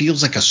as it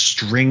feels like a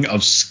string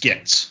of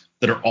skits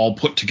that are all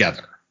put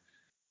together.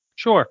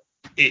 Sure.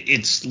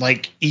 It's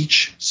like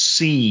each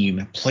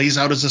scene plays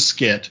out as a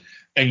skit,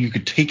 and you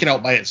could take it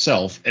out by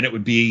itself, and it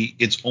would be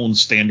its own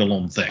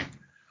standalone thing.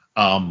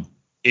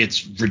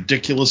 It's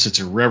ridiculous. It's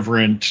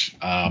irreverent.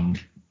 I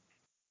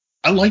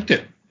liked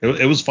it.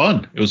 It was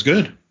fun. It was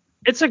good.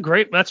 It's a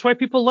great. That's why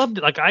people loved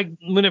it. Like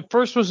when it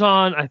first was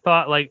on, I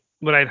thought like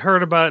when I'd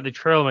heard about it, the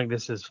trailer, I'm like,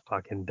 this is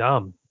fucking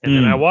dumb. And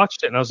then I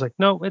watched it, and I was like,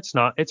 no, it's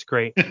not. It's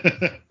great.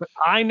 But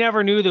I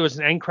never knew there was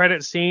an end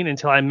credit scene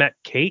until I met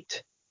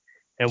Kate.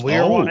 And we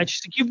were and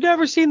she's like, you've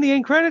never seen the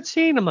end credit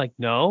scene? I'm like,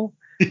 no.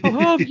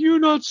 How have you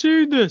not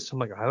seen this? I'm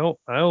like, I don't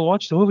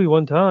watch the movie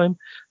one time.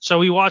 So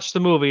we watched the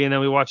movie, and then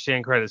we watched the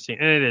end credit scene.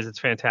 And it's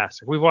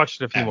fantastic. We've watched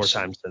it a few more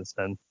times since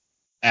then.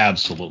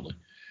 Absolutely.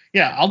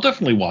 Yeah, I'll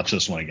definitely watch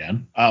this one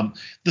again.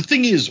 The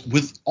thing is,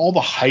 with all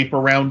the hype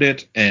around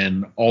it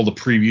and all the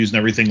previews and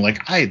everything,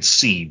 like I had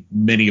seen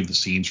many of the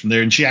scenes from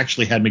there, and she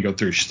actually had me go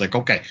through. She's like,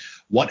 okay,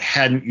 what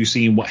hadn't you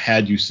seen? What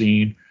had you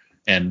seen?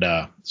 And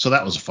so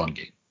that was a fun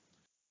game.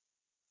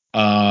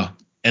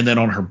 And then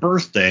on her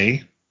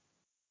birthday,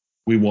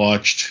 we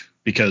watched,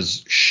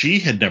 because she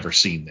had never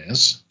seen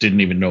this,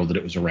 didn't even know that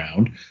it was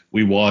around,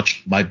 we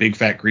watched My Big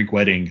Fat Greek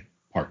Wedding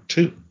Part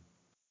 2.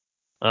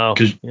 Oh,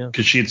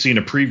 because she had seen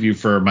a preview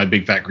for My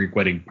Big Fat Greek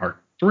Wedding Part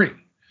 3.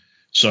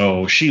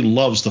 So she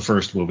loves the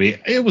first movie.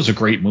 It was a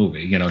great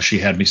movie. You know, she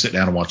had me sit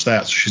down and watch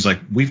that. So she's like,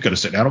 we've got to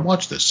sit down and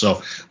watch this.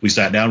 So we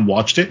sat down and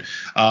watched it.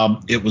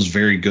 It was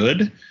very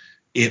good.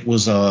 It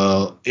was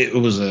a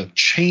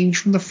change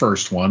from the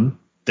first one.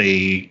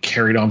 They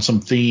carried on some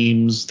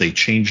themes. They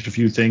changed a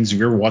few things. Have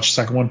you ever watched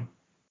the second one?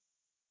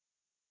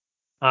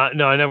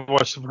 No, I never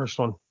watched the first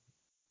one.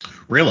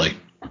 Really?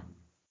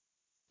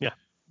 Yeah.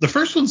 The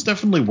first one's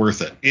definitely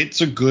worth it.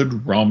 It's a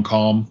good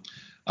rom-com.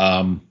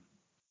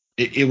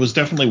 It was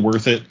definitely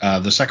worth it.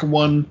 The second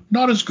one,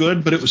 not as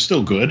good, but it was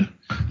still good.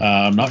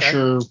 I'm not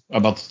sure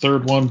about the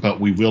third one, but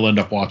we will end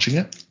up watching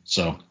it.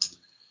 So,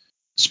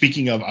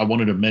 speaking of, I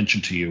wanted to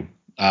mention to you,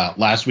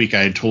 last week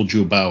I had told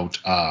you about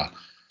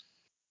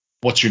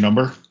What's Your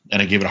Number? And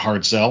I gave it a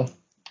hard sell.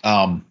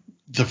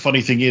 The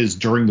funny thing is,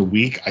 during the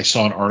week, I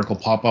saw an article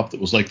pop up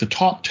that was like the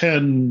top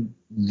 10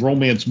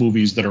 romance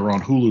movies that are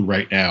on Hulu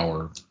right now,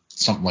 or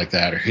something like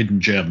that, or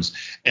hidden gems.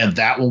 And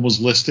that one was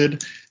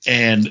listed.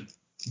 And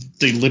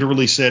they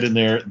literally said in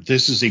there,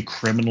 this is a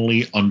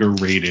criminally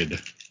underrated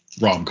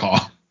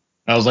rom-com.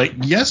 I was like,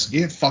 yes,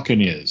 it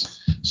fucking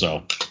is.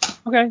 So,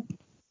 okay.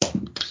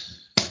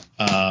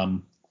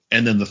 And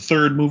then the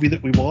third movie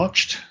that we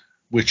watched,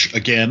 which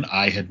again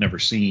I had never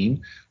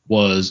seen,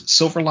 was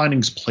Silver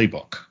Linings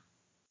Playbook.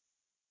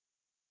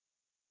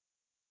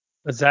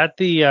 Is that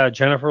the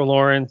Jennifer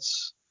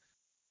Lawrence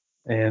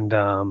and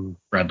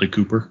Bradley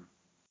Cooper?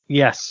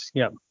 Yes.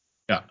 Yep.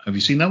 Yeah. Have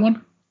you seen that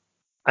one?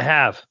 I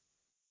have.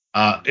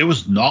 It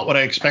was not what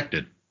I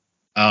expected.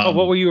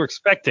 What were you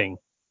expecting?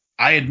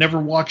 I had never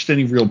watched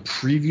any real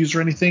previews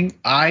or anything.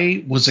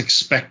 I was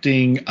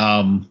expecting,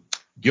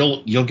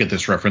 you'll get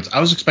this reference. I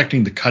was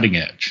expecting The Cutting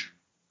Edge.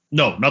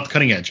 No, not The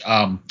Cutting Edge.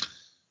 Oh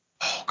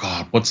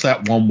God, what's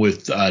that one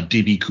with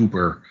D.B.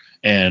 Cooper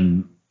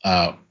and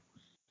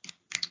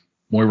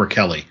Moira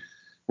Kelly,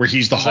 where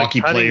he's the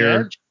hockey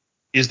player? Edge?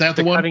 Is that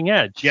the one? Cutting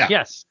Edge. Yeah.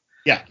 Yes.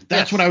 Yeah,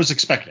 that's what I was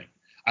expecting.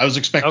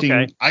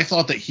 I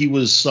thought that he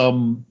was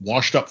some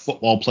washed up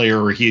football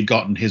player, or he had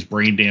gotten his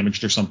brain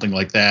damaged or something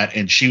like that,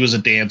 and she was a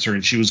dancer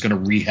and she was going to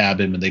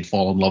rehab him and they'd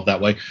fall in love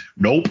that way.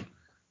 Nope.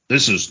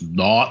 This is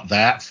not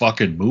that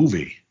fucking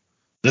movie.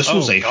 This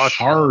was a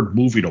hard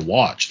movie to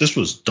watch. This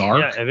was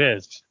dark. Yeah, it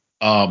is.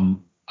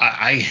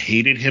 I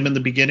hated him in the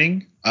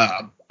beginning.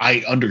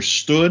 I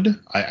understood.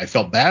 I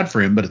felt bad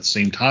for him, but at the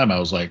same time, I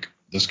was like,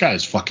 this guy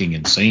is fucking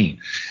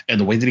insane. And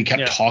the way that he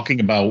kept talking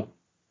about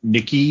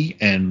Nikki,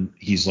 and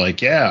he's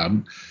like,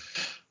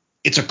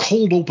 it's a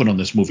cold open on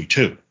this movie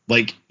too.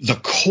 Like, the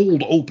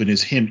cold open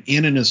is him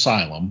in an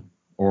asylum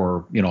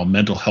or, a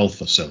mental health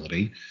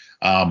facility,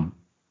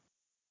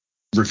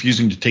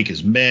 refusing to take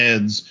his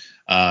meds.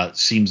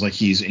 Seems like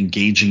he's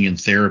engaging in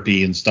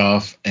therapy and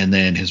stuff. And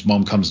then his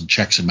mom comes and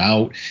checks him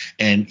out.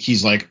 And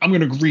he's like, I'm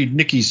going to read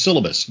Nikki's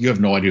syllabus. You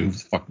have no idea who the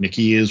fuck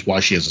Nikki is,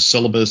 why she has a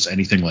syllabus,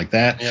 anything like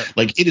that. Yep.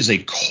 Like, it is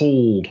a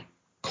cold,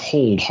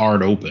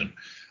 hard open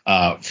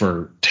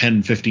for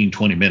 10, 15,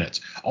 20 minutes.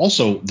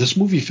 Also, this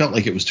movie felt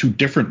like it was two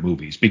different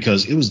movies,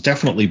 because it was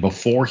definitely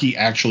before he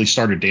actually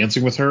started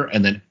dancing with her,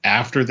 and then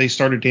after they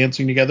started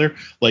dancing together.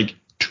 Like,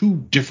 two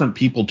different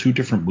people, two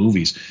different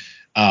movies.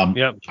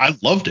 I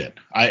loved it.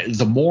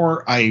 The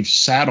more I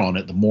sat on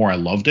it, the more I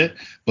loved it.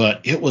 But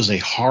it was a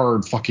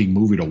hard fucking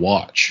movie to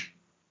watch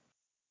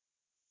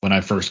when I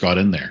first got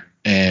in there.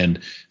 And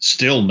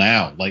still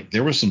now, like,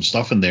 there was some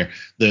stuff in there.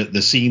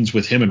 The scenes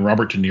with him and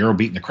Robert De Niro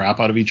beating the crap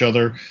out of each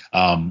other.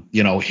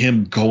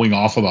 Him going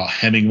off about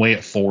Hemingway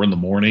at 4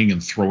 a.m.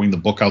 and throwing the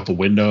book out the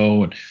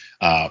window.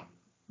 And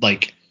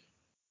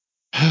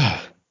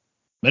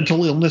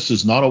mental illness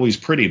is not always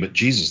pretty, but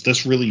Jesus,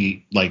 this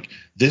really,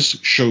 this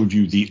showed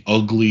you the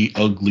ugly,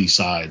 ugly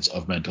sides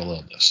of mental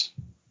illness.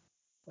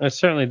 It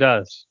certainly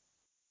does.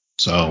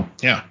 So,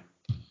 yeah.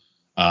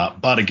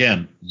 But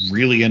again,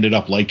 really ended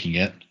up liking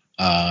it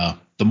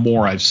the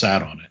more I've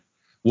sat on it.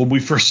 When we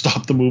first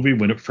stopped the movie,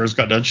 when it first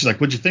got done, she's like,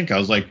 what'd you think? I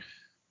was like,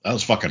 that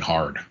was fucking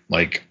hard.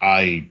 Like,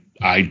 I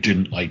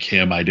didn't like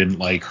him. I didn't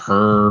like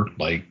her.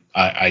 Like,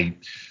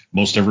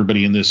 most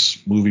everybody in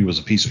this movie was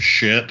a piece of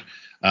shit.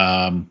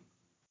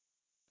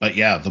 But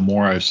yeah, the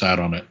more I've sat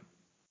on it,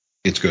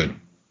 it's good.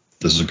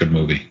 This is a good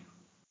movie.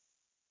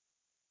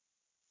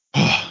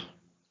 What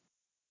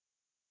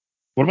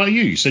about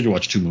you? You said you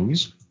watched 2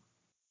 movies.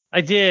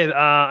 I did.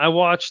 I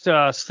watched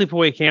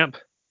Sleepaway Camp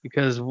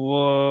because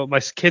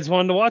my kids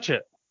wanted to watch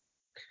it.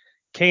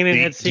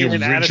 Kanan had seen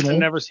it. Addison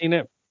never seen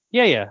it.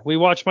 Yeah. We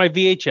watched my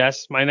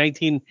VHS, my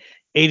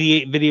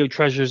 1988 Video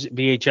Treasures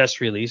VHS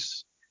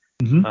release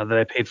that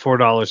I paid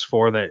 $4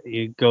 for. That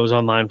it goes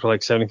online for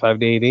like 75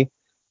 to 80.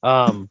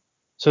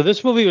 So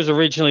this movie was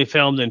originally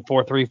filmed in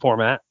 4:3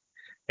 format,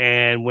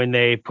 and when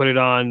they put it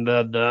on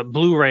the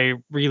Blu-ray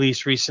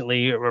release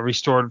recently,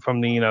 restored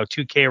from the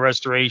 2K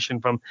restoration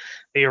from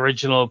the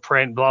original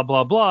print, blah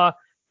blah blah,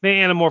 they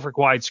anamorphic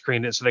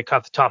widescreened it, so they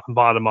cut the top and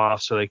bottom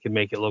off so they could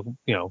make it look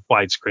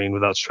widescreen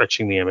without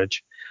stretching the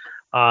image.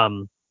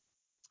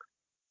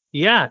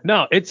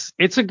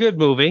 It's a good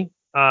movie.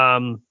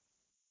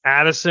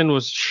 Addison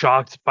was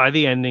shocked by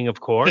the ending, of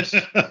course.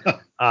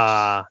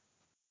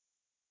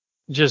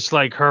 Just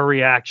like her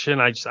reaction,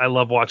 I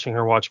love watching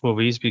her watch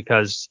movies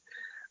because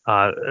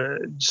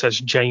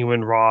such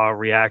genuine raw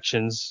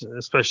reactions,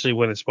 especially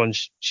when it's one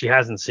she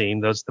hasn't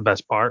seen. That's the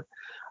best part.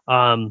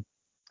 There's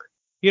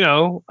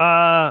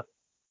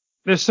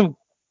some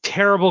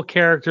terrible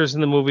characters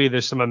in the movie.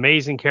 There's some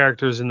amazing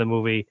characters in the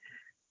movie.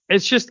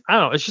 It's just, I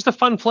don't know, it's just a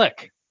fun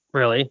flick,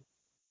 really.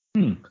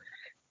 And,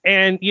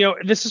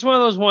 this is one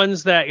of those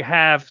ones that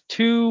have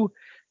 2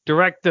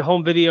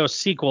 direct-to-home video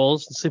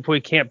sequels,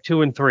 Sleepaway Camp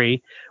 2 and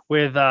 3,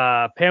 with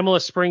Pamela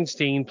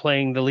Springsteen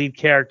playing the lead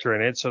character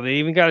in it. So they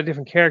even got a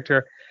different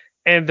character,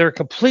 and they're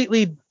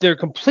complete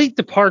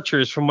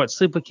departures from what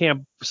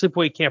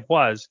Sleepaway Camp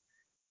was,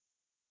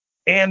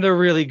 and they're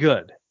really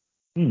good.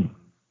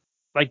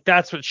 Like,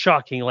 that's what's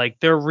shocking.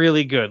 Like, they're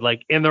really good,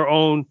 like, in their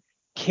own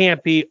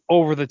campy,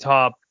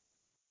 over-the-top,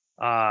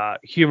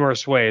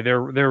 humorous way.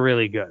 They're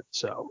really good.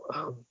 So,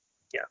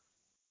 yeah.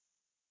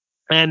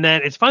 And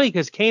then it's funny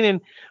because Kanan,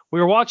 we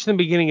were watching the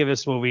beginning of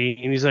this movie,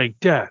 and he's like,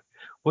 Dad,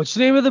 what's the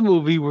name of the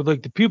movie where,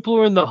 like, the people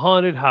are in the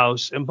haunted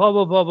house and blah,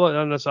 blah, blah,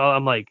 blah. And that's all.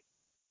 I'm like,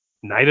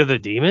 Night of the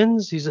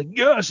Demons? He's like,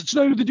 yes, it's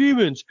Night of the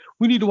Demons.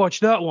 We need to watch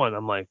that one.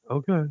 I'm like,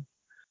 okay.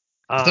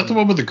 Is that the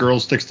one where the girl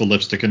sticks the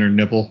lipstick in her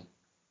nipple?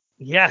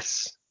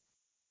 Yes.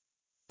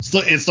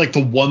 It's like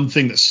the one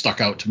thing that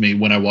stuck out to me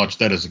when I watched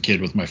that as a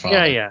kid with my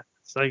father. Yeah.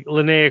 It's like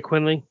Linnea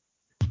Quigley.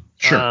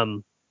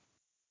 Sure.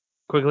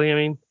 Quigley, I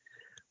mean.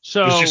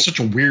 So it's just such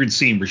a weird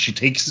scene where she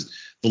takes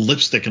the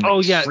lipstick and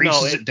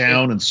traces it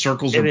down and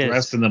circles her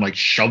breast and then like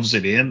shoves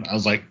it in. I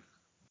was like,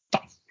 the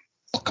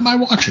fuck am I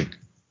watching?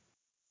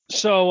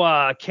 So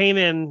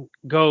Kanan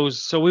goes.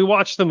 So we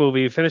watched the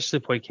movie, finished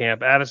Sleepaway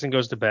Camp. Addison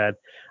goes to bed.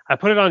 I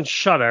put it on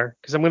Shudder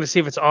because I'm going to see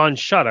if it's on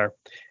Shudder.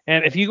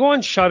 And if you go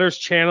on Shudder's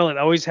channel, it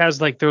always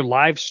has like their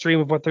live stream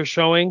of what they're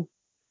showing.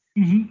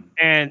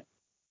 And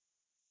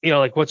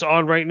like what's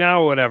on right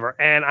now or whatever.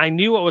 And I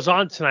knew what was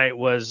on tonight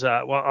was,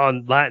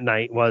 on that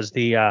night was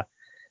the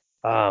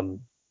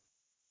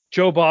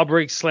Joe Bob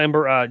Briggs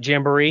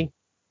Jamboree.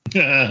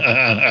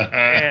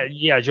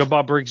 And, Joe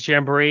Bob Briggs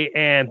Jamboree.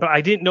 But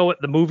I didn't know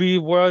what the movie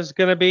was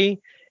going to be.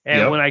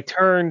 And when I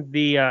turned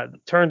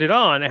it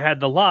on, it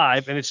had the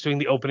live and it's doing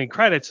the opening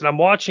credits. And I'm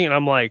watching it and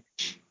I'm like,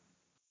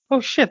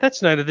 oh shit,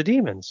 that's Night of the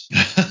Demons.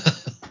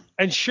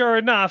 And sure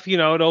enough, it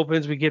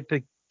opens, we get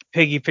the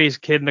piggy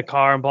faced kid in the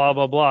car and blah,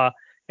 blah, blah.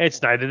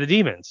 It's Night of the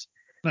Demons.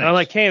 Nice. And I'm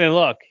like, Kanan,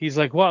 look. He's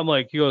like, what? I'm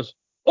like, he goes,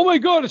 oh my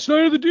God, it's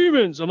Night of the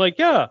Demons. I'm like,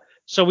 yeah.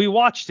 So we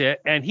watched it,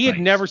 and he had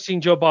never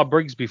seen Joe Bob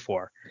Briggs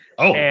before.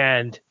 Oh.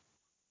 And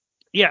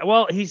yeah,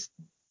 well,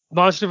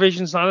 Monster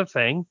Vision's not a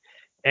thing,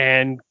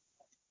 and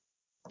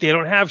they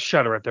don't have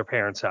Shudder at their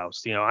parents'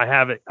 house. I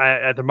have it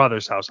at their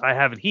mother's house. I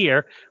have it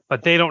here,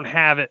 but they don't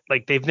have it.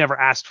 Like, they've never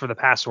asked for the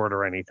password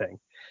or anything.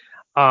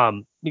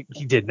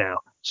 He did now.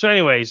 So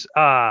anyways,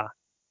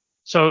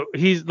 so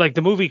he's like,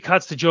 the movie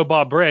cuts to Joe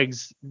Bob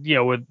Briggs,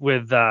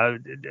 with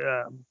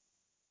Diana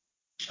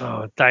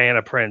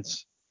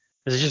Prince.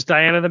 Is it just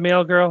Diana the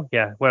male girl?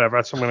 Yeah, whatever.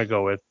 That's what I'm gonna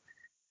go with.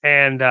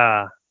 And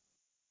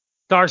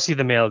Darcy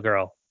the male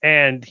girl.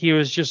 And he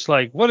was just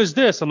like, "What is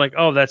this?" I'm like,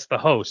 "Oh, that's the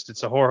host.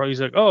 It's a horror."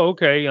 He's like, "Oh,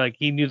 okay." Like,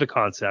 he knew the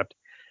concept.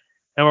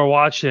 And we're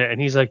watching it,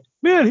 and he's like,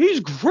 "Man, he's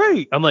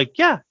great." I'm like,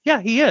 "Yeah,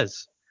 he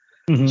is."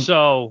 Mm-hmm.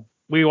 So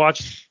we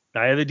watched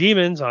Night of the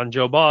Demons on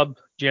Joe Bob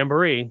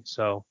Jamboree.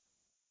 So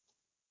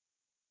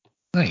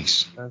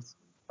nice.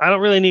 I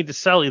don't really need to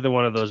sell either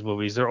one of those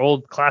movies. They're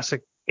old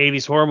classic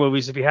 80s horror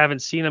movies. If you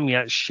haven't seen them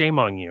yet, shame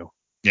on you.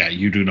 Yeah,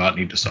 you do not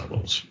need to sell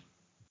those.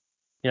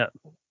 Yeah.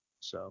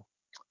 So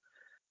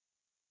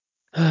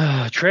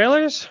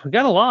trailers, we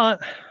got a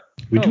lot.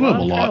 We do have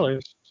a lot.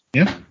 Trailers.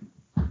 Yeah.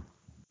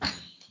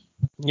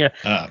 Yeah,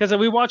 because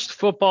we watched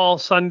football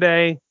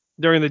Sunday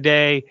during the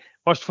day,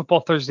 watched football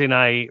Thursday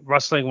night,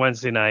 wrestling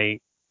Wednesday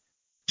night.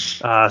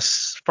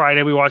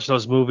 Friday we watched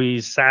those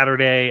movies.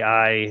 Saturday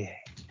I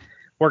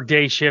worked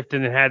day shift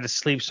and then had to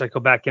sleep, so I go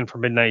back in for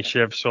midnight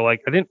shift. So I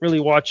didn't really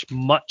watch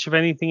much of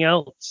anything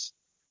else,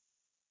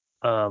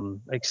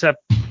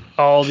 except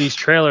all these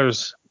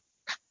trailers.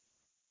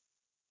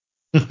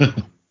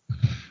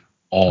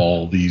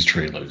 All these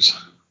trailers.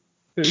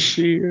 This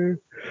year.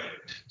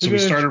 So we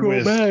started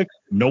with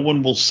No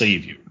One Will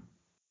Save You.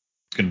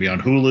 It's going to be on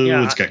Hulu.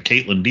 Yeah. It's got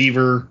Caitlin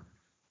Dever.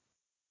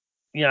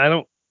 Yeah, I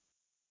don't.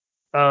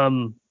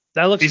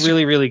 That looks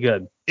really, really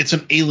good. It's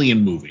an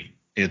alien movie.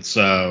 It's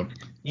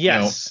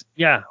yes,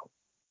 yeah.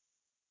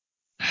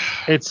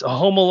 It's a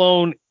Home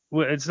Alone.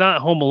 It's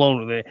not Home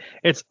Alone.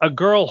 It's a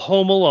girl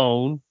home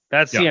alone.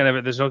 That's the end of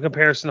it. There's no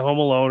comparison to Home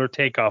Alone or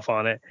Takeoff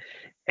on it.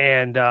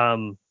 And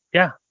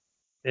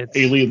it's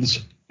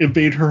aliens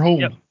invade her home.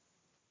 Yep.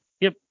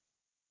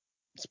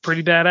 It's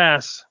pretty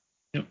badass.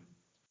 Yep.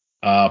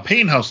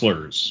 Pain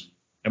Hustlers.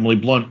 Emily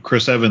Blunt,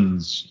 Chris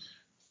Evans,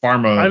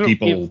 pharma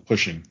people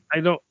pushing.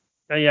 I don't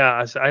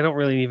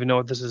really even know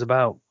what this is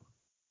about.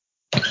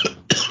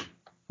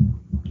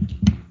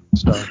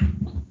 So,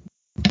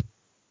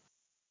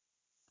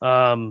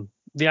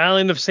 The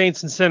Island of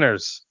Saints and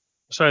Sinners.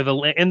 Sorry,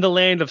 In the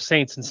Land of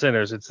Saints and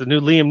Sinners. It's the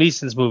new Liam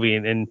Neeson's movie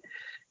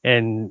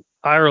in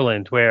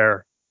Ireland,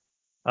 where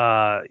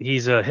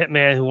he's a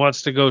hitman who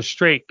wants to go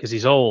straight because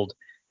he's old,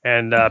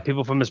 and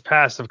people from his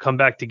past have come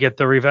back to get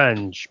their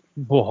revenge.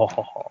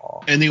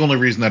 And the only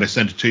reason that I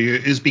sent it to you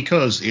is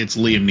because it's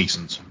Liam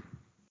Neeson's.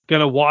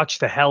 Gonna watch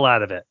the hell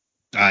out of it.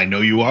 I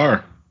know you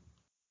are.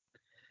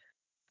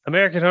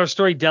 American Horror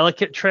Story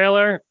Delicate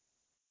trailer,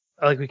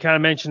 like we kind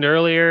of mentioned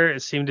earlier,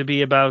 it seemed to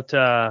be about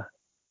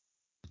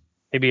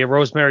maybe a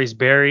Rosemary's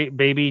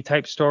Baby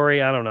type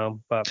story. I don't know,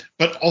 but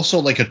also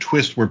like a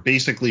twist where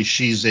basically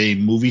she's a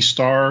movie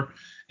star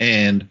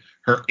and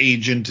her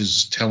agent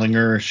is telling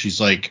her,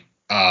 she's like,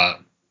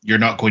 you're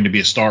not going to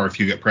be a star if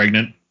you get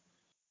pregnant.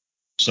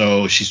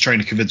 So she's trying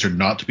to convince her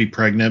not to be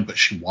pregnant, but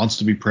she wants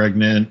to be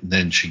pregnant. And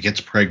then she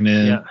gets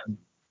pregnant,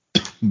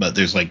 but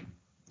there's like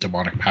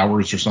demonic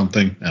powers or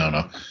something. I don't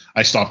know.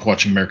 I stopped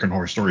watching American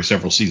Horror Story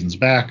several seasons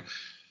back.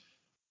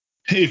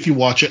 If you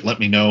watch it, let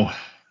me know.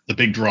 The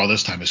big draw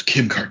this time is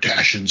Kim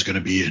Kardashian's going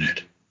to be in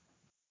it.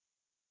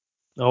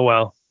 Oh,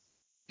 well.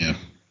 Yeah.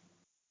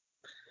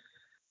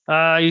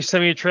 You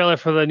sent me a trailer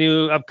for the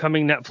new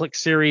upcoming Netflix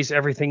series,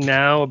 Everything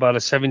Now, about a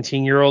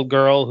 17-year-old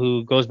girl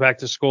who goes back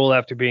to school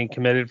after being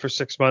committed for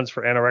 6 months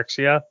for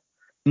anorexia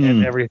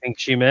and everything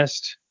she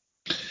missed.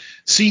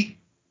 See,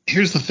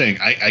 here's the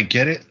thing. I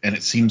get it, and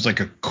it seems like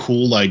a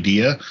cool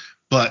idea,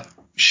 but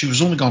she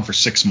was only gone for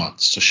 6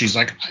 months. So she's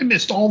like, I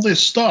missed all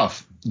this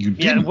stuff. You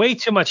didn't. Yeah, way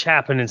too much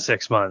happened in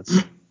 6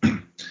 months.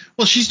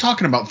 Well, she's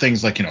talking about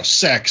things like,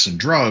 sex and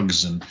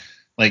drugs and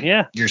like,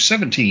 you're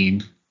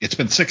 17. It's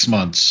been 6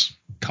 months.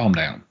 Calm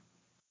down.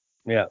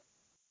 Yeah.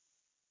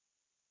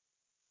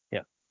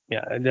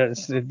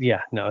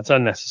 No, it's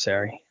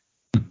unnecessary.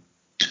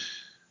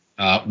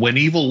 When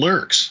Evil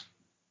Lurks.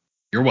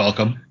 You're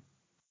welcome.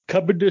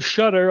 Coming to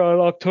Shudder on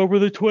October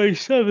the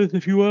 27th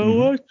if you want to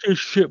watch this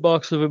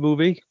shitbox of a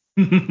movie.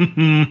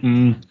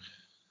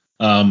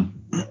 Um,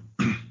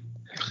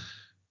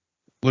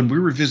 when we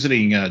were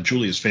visiting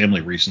Julia's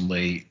family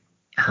recently,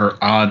 her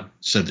aunt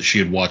said that she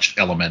had watched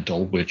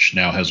Elemental, which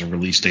now has a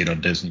release date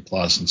on Disney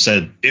Plus, and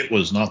said it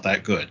was not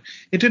that good.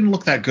 It didn't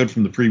look that good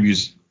from the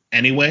previews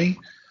anyway.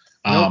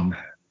 Nope.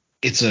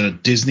 It's a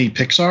Disney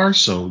Pixar,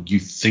 so you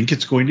think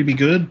it's going to be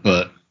good,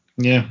 but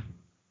yeah.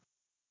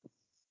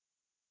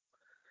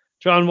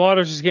 John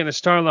Waters is getting a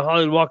star on the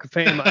Hollywood Walk of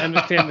Fame. I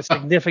understand the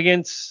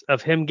significance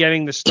of him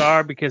getting the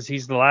star because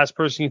he's the last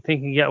person you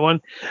think can get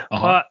one.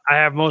 But I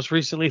have most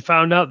recently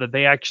found out that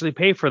they actually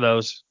pay for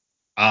those.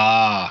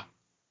 That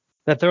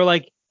they're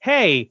like,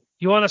 hey,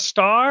 you want a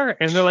star?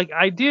 And they're like,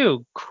 I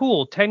do.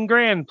 Cool. 10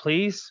 grand,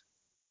 please.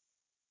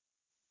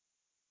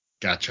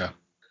 Gotcha.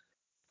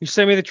 You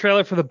sent me the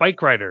trailer for the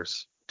Bike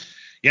Riders.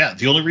 Yeah,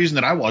 the only reason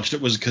that I watched it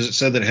was because it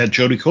said that it had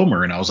Jodie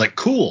Comer, and I was like,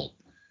 cool.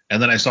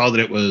 And then I saw that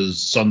it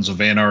was Sons of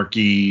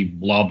Anarchy,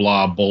 blah,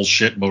 blah,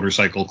 bullshit,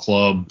 motorcycle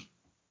club.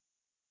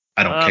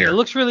 I don't care. It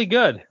looks really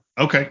good.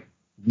 Okay.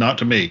 Not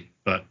to me,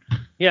 but.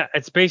 Yeah,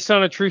 it's based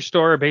on a true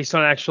story, based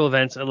on actual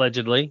events,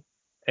 allegedly.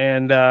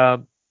 And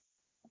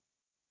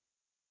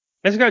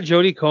it's got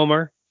Jodie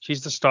Comer.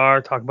 She's the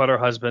star. Talk about her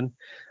husband.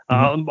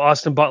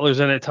 Austin Butler's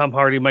in it. Tom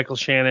Hardy, Michael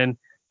Shannon.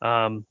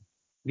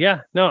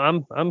 Yeah,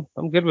 no,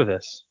 I'm good with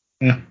this.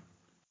 Yeah.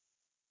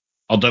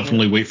 I'll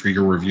definitely wait for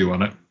your review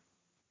on it.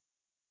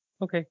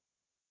 Okay.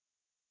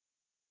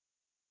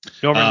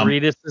 Norman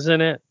Reedus is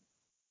in it.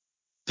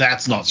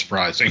 That's not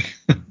surprising.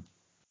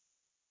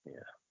 Yeah.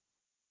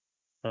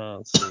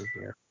 Let's see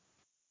here.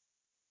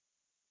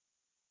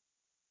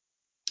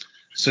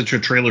 Such a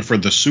trailer for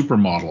The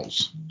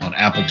Supermodels on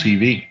Apple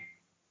TV.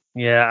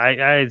 Yeah, I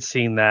had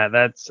seen that.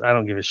 I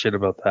don't give a shit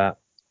about that.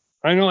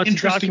 I know it's a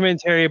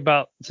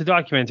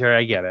documentary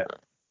I get it.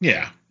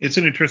 Yeah, it's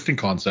an interesting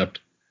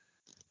concept.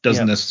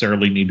 Doesn't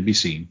necessarily need to be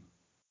seen.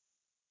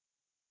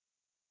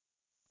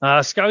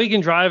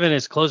 Skowhegan Drive-In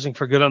is closing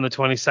for good on the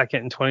 22nd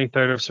and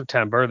 23rd of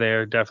September.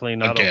 They're definitely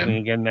not opening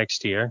again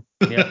next year.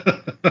 Yeah.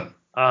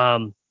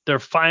 Their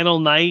final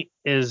night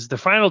the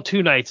final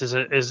 2 nights is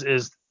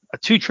a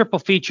 2 triple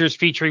features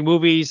featuring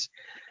movies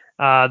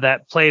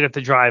that played at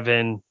the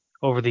drive-in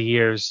over the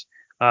years.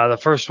 The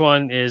first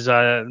one is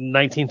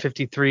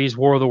 1953's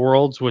War of the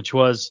Worlds, which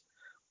was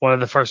one of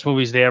the first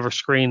movies they ever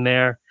screened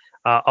there.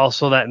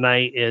 Also that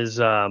night is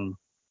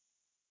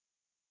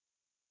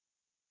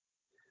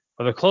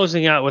they're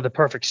closing out with A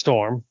Perfect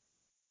Storm.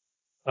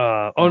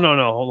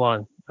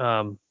 Hold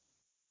on.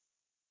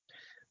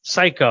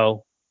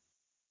 Psycho.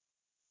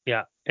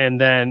 Yeah. And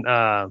then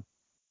I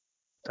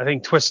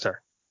think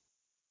Twister.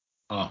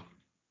 Oh.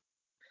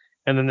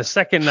 And then the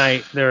second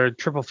night, their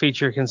triple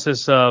feature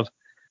consists of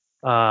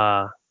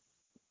I'm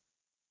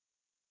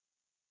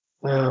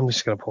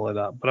just gonna pull it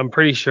up, but I'm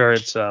pretty sure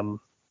it's I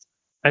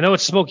know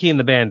it's Smokey and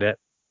the Bandit.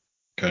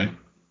 Okay.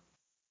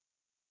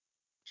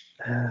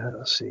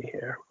 Let's see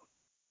here.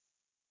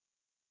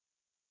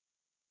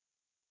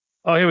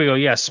 Oh, here we go.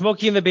 Yeah,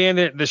 Smokey and the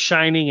Bandit, The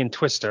Shining, and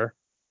Twister.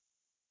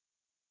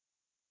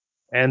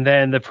 And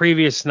then the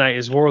previous night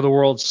is War of the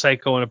Worlds,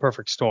 Psycho, and A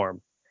Perfect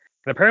Storm.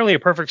 And apparently A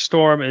Perfect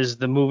Storm is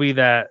the movie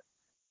that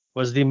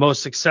was the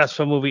most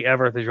successful movie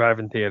ever at the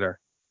drive-in theater.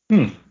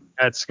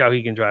 At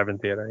Skowhegan Drive-in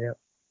Theater, yeah.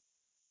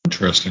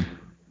 Interesting.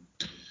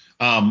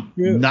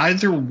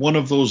 Neither one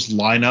of those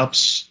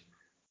lineups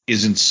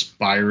is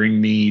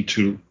inspiring me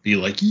to be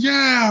like,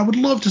 yeah, I would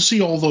love to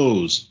see all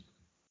those.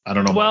 I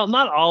don't know. Well,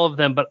 not all of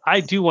them, but I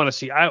do want to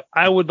see.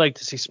 I would like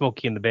to see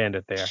Smokey and the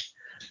Bandit there.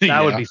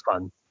 That would be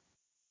fun.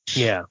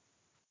 Yeah.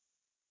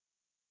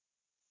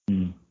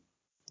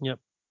 Yep.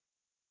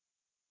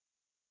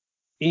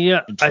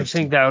 Yeah, I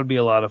think that would be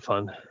a lot of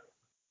fun.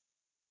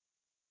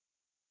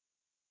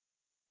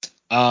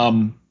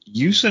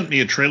 You sent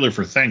me a trailer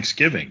for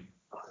Thanksgiving.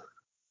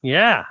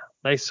 Yeah,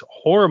 nice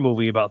horror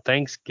movie about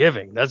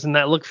Thanksgiving. Doesn't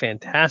that look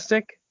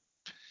fantastic?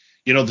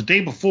 You know, the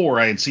day before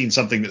I had seen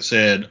something that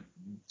said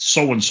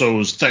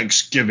so-and-so's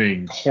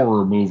Thanksgiving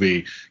horror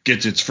movie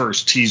gets its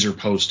first teaser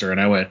poster,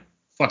 and I went,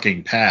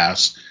 fucking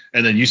pass.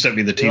 And then you sent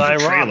me the teaser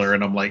trailer,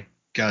 and I'm like,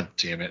 God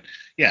damn it.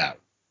 Yeah,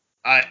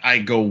 I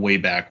go way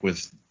back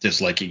with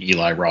disliking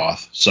Eli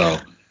Roth, so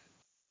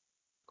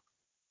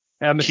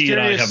he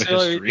and I have a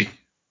history.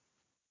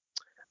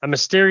 A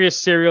mysterious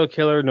serial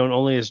killer known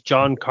only as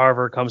John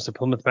Carver comes to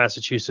Plymouth,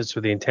 Massachusetts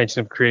with the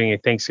intention of creating a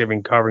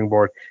Thanksgiving carving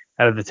board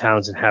out of the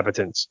town's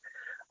inhabitants.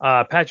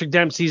 Patrick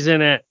Dempsey's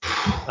in it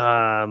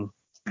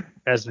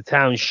as the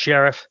town's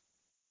sheriff.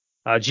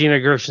 Gina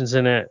Gershon's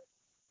in it.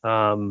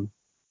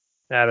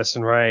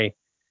 Addison Rae.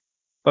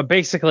 But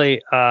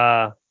basically,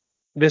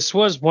 this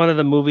was one of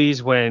the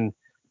movies when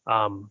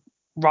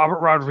Robert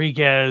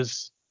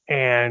Rodriguez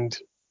and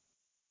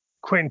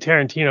Quentin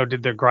Tarantino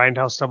did their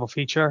Grindhouse double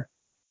feature.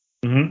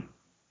 Mm-hmm.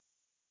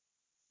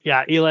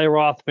 Yeah, Eli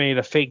Roth made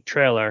a fake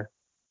trailer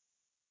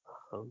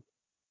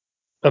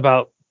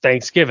about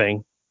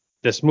Thanksgiving,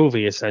 this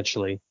movie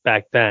essentially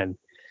back then.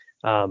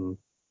 And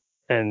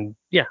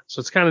yeah, so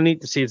it's kind of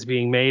neat to see it's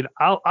being made.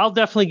 I'll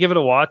definitely give it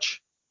a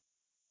watch.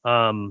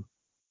 And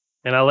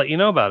I'll let you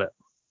know about it.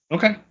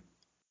 Okay.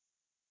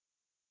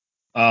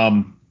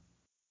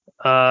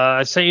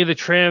 I sent you the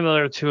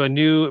trailer to a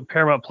new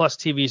Paramount Plus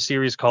TV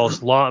series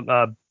called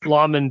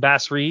Lawman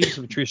Bass Reeves,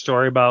 a true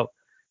story about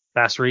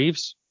Bass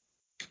Reeves.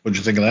 What'd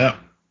you think of that?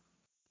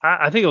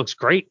 I think it looks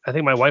great. I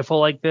think my wife will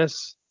like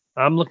this.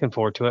 I'm looking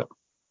forward to it.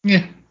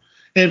 Yeah.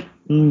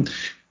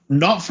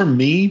 Not for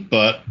me,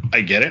 but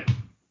I get it.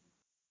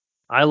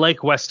 I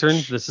like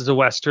westerns. This is a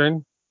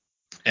western.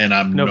 And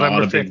I'm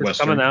November not a 5th big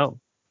western. Coming out.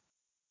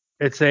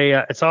 It's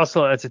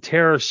a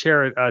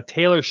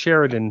Taylor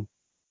Sheridan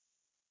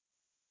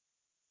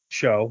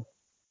show.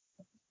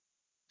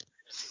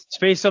 It's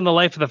based on the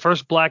life of the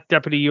first black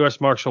deputy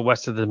U.S. Marshal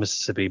west of the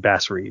Mississippi,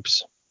 Bass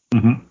Reeves.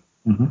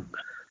 Mm-hmm. Mm-hmm.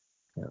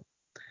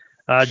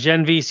 Yeah.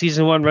 Gen V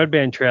season 1 Red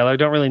Band trailer. I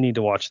don't really need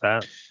to watch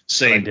that.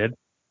 Same. I did.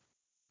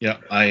 Yeah,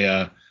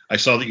 I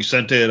saw that you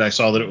sent it. I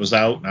saw that it was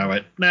out, and I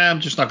went, nah, I'm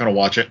just not going to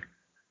watch it.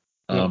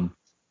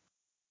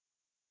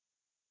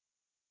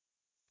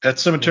 Pet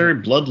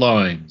Sematary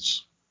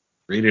Bloodlines,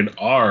 rated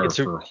R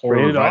for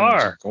horror,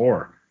 violence, and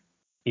gore.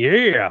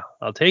 Yeah,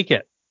 I'll take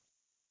it.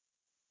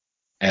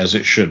 As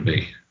it should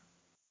be.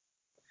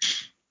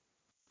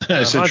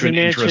 Haunted Mansion.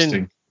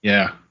 Interesting.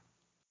 Yeah.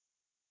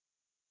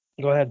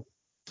 Go ahead.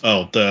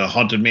 Oh, the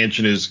Haunted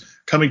Mansion is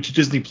coming to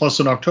Disney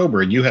Plus in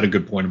October, and you had a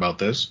good point about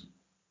this.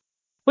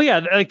 Well, yeah,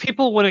 like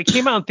people, when it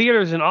came out in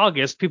theaters in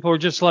August, people were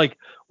just like,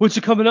 what's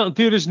it coming out in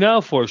theaters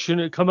now for?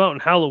 Shouldn't it come out in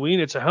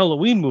Halloween? It's a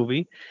Halloween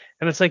movie.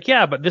 And it's like,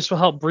 yeah, but this will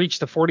help breach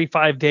the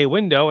 45-day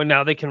window, and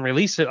now they can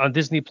release it on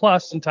Disney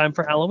Plus in time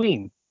for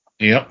Halloween.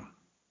 Yep.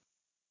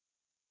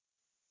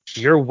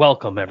 You're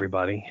welcome,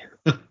 everybody.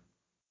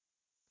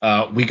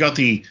 We got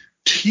the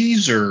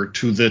teaser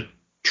to the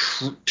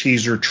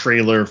teaser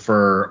trailer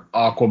for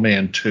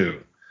Aquaman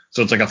 2.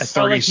 So it's like a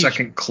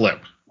 30-second clip.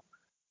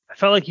 I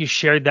felt like you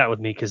shared that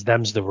with me because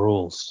them's the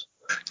rules.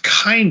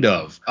 Kind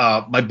of.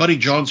 My buddy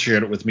John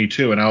shared it with me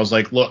too, and I was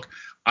like, look,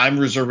 I'm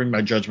reserving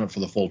my judgment for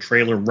the full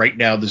trailer. Right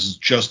now, this is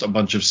just a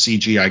bunch of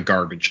CGI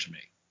garbage to me.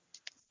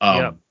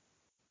 Yep.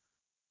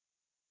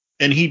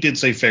 And he did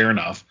say fair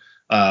enough.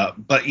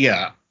 But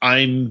yeah,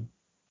 I'm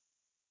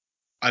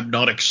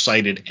not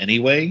excited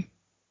anyway.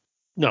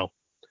 No.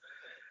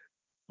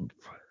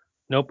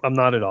 Nope, I'm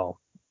not at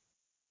all.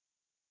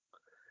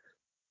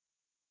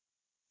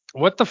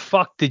 What the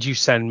fuck did you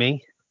send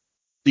me?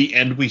 The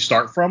end we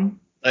start from?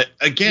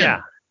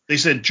 Again, They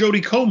said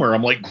Jodie Comer.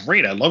 I'm like,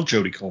 great, I love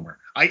Jodie Comer.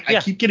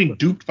 I keep getting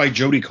duped by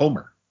Jodie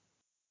Comer.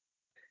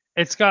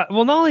 It's got,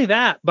 well, not only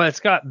that, but it's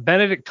got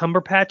Benedict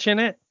Cumberbatch in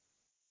it.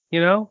 You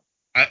know?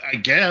 I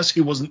guess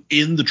he wasn't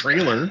in the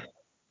trailer.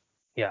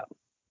 Yeah.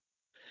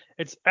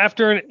 It's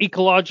after an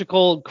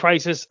ecological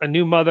crisis, a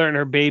new mother and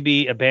her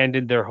baby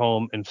abandoned their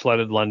home in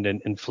flooded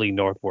London and flee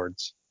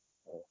northwards.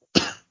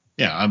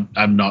 Yeah,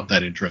 I'm not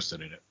that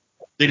interested in it.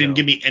 They didn't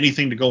give me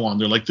anything to go on.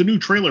 They're like, the new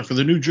trailer for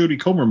the new Jodie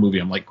Comer movie.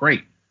 I'm like,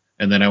 great.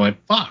 And then I went,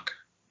 fuck,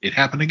 it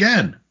happened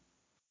again.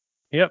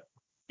 Yep.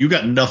 You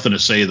got nothing to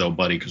say, though,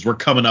 buddy, because we're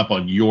coming up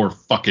on your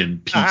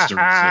fucking piece de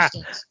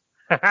resistance.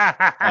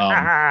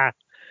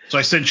 So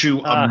I sent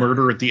you A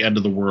Murder at the End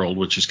of the World,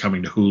 which is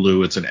coming to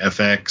Hulu. It's an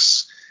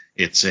FX.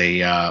 It's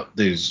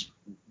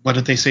what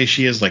did they say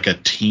she is? Like a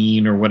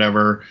teen or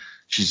whatever.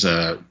 She's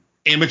a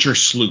amateur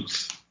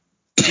sleuth.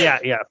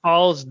 Yeah.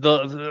 Follows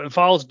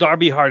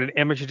Darby Hart, an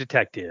amateur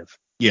detective.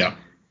 Yeah.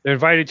 They're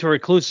invited to a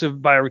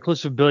reclusive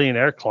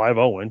billionaire, Clive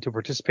Owen, to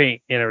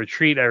participate in a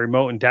retreat at a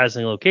remote and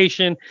dazzling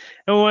location.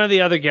 And when one of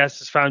the other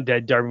guests is found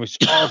dead, Darby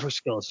must all of her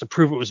skills to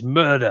prove it was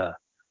murder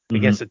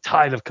against a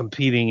tide of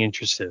competing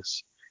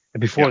interests.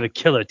 And before the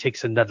killer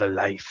takes another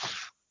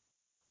life.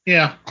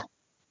 Yeah.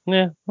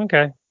 Yeah.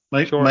 Okay.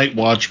 Might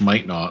watch,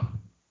 might not.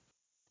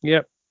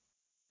 Yep.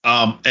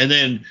 And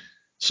then,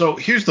 so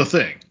here's the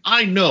thing.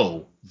 I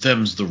know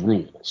them's the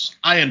rules.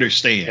 I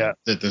understand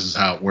that this is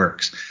how it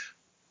works.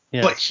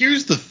 Yeah. But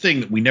here's the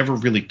thing that we never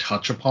really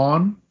touch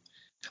upon.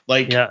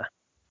 Like,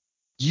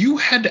 you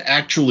had to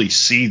actually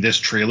see this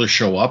trailer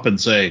show up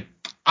and say,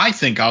 I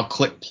think I'll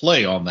click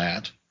play on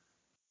that.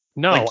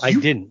 No, I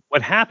didn't.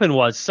 What happened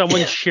was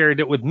someone shared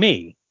it with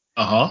me.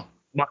 Uh-huh.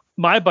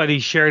 My buddy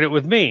shared it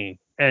with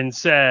me and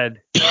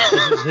said,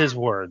 this is his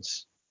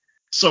words.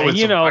 So and,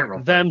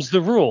 it's them's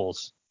the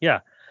rules.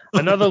 Yeah.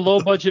 Another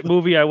low-budget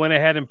movie I went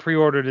ahead and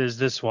pre-ordered is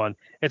this one.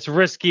 It's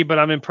risky, but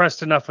I'm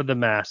impressed enough with The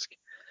Mask.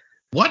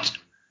 What?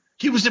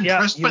 He was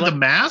impressed by The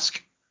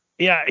Mask?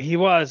 Yeah, he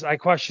was. I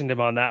questioned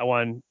him on that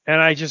one,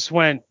 and I just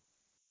sent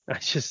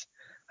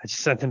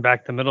him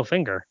back the middle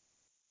finger.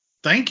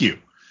 Thank you.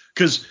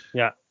 Because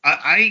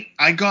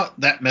I got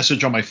that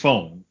message on my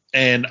phone,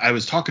 and I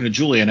was talking to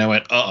Julie, and I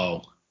went,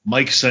 uh-oh.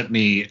 Mike sent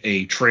me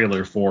a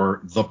trailer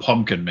for The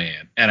Pumpkin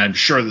Man, and I'm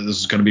sure that this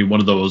is going to be one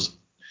of those.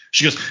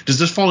 She goes, does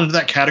this fall into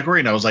that category?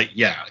 And I was like,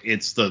 yeah,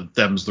 it's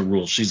them's the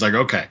rules. She's like,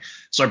 okay.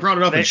 So I brought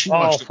it up, and she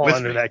watched it with me. They all fall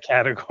under that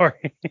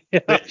category.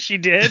 Yeah, she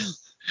did.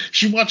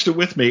 She watched it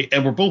with me,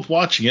 and we're both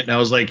watching it, and I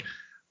was like,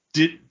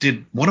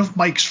 did one of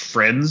Mike's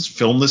friends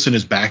film this in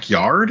his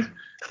backyard?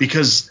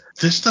 Because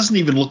this doesn't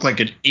even look like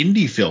an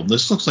indie film.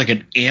 This looks like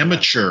an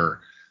amateur,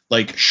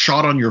 like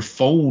shot on your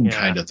phone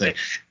kind of thing.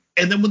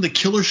 And then when the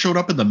killer showed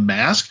up in The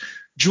Mask,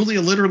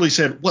 Julia literally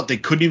said, what, they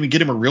couldn't even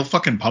get him a real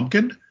fucking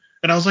pumpkin?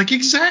 And I was like,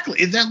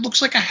 exactly. That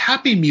looks like a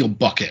Happy Meal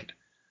bucket.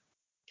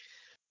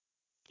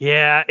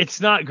 Yeah,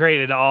 it's not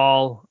great at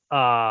all.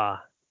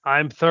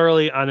 I'm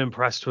thoroughly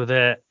unimpressed with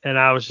it. And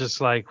I was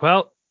just like,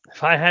 well,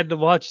 if I had to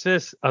watch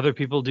this, other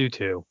people do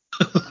too.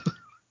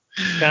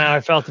 Kind of how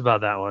I felt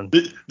about that one.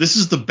 This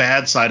is the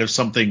bad side of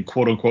something,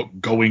 quote unquote,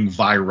 going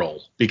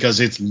viral, because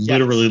it's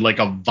literally like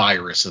a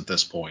virus at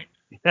this point.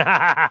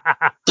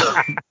 I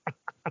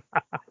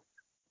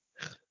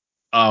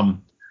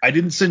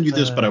didn't send you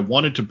this, but I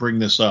wanted to bring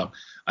this up.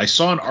 I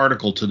saw an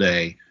article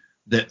today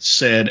that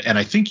said, and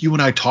I think you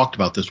and I talked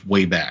about this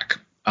way back.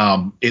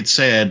 It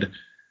said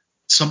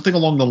something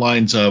along the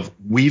lines of,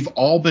 we've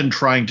all been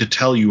trying to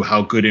tell you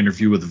how good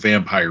Interview with the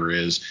Vampire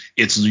is.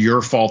 It's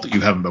your fault that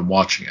you haven't been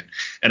watching it.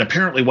 And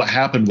apparently what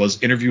happened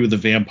was Interview with the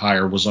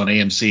Vampire was on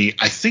AMC.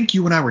 I think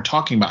you and I were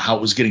talking about how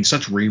it was getting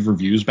such rave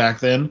reviews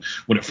back then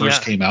when it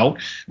first came out.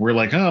 We're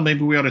like, oh,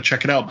 maybe we ought to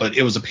check it out. But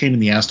it was a pain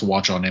in the ass to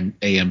watch on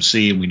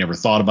AMC, and we never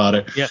thought about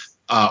it. Yeah.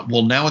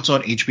 Well, now it's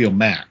on HBO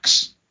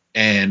Max,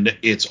 and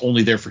it's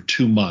only there for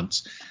 2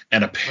 months.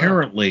 And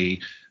apparently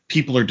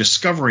people are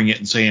discovering it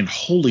and saying,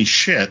 holy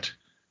shit,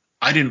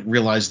 I didn't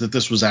realize that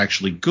this was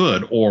actually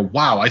good, or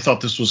wow, I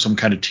thought this was some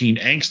kind of teen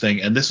angst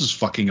thing, and this is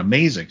fucking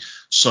amazing.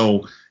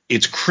 So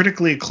it's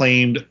critically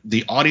acclaimed.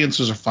 The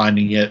audiences are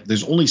finding it.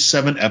 There's only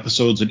 7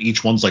 episodes, and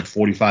each one's like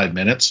 45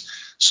 minutes.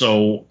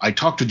 So I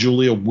talked to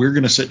Julia. We're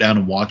going to sit down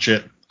and watch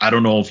it. I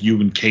don't know if you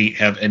and Kate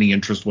have any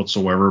interest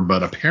whatsoever,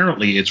 but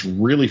apparently it's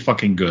really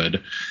fucking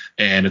good,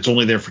 and it's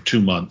only there for 2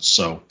 months.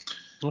 So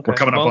we're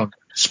coming up on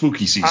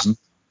spooky season.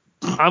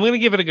 I'm going to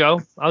give it a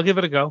go. I'll give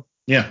it a go.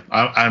 Yeah,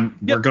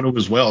 we're going to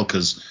as well,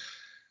 because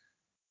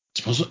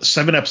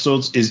 7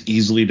 episodes is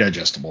easily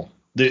digestible.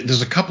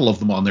 There's a couple of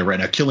them on there right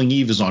now. Killing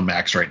Eve is on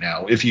Max right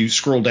now. If you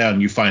scroll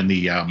down, you find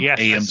the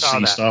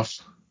AMC stuff.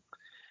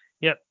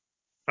 Yep.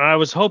 I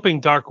was hoping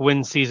Dark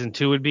Wind Season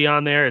 2 would be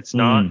on there. It's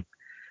not. I'm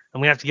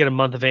going to have to get a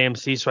month of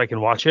AMC so I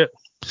can watch it.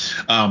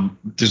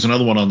 There's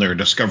another one on there,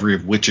 Discovery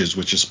of Witches,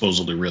 which is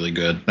supposedly really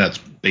good. That's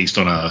based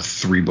on a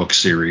 3-book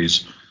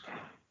series.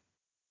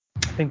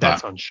 I think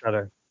that's on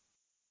Shudder.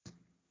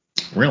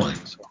 Really?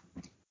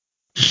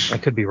 I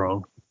could be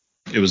wrong.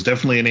 It was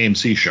definitely an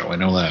AMC show. I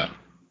know that.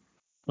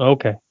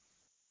 Okay.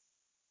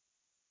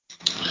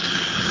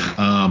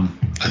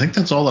 I think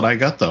that's all that I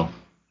got, though.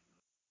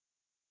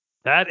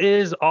 That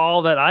is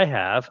all that I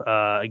have.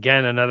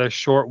 Again, another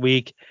short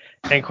week.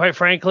 And quite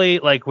frankly,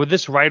 like with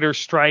this writer's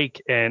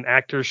strike and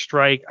actor's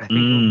strike, I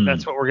think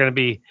that's what we're going to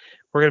be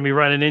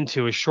running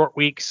into is short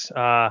weeks.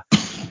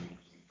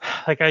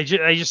 Like I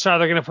just saw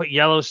they're going to put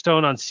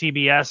Yellowstone on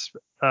CBS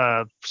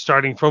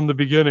starting from the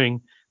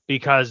beginning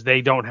because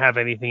they don't have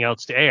anything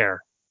else to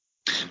air.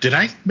 Did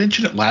I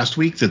mention it last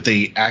week that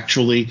they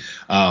actually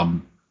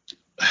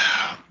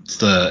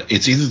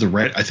it's either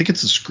I think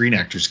it's the Screen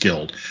Actors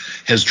Guild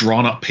has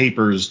drawn up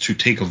papers to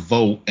take a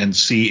vote and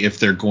see if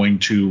they're going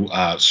to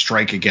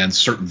strike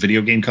against certain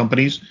video game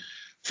companies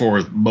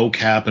for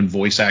mocap and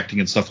voice acting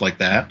and stuff like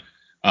that.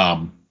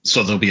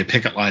 So there'll be a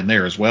picket line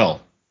there as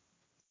well.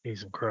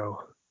 He's a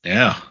crow.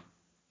 Yeah.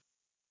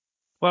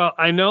 Well,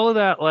 I know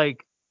that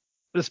like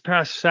this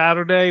past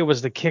Saturday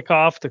was the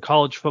kickoff to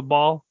college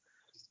football,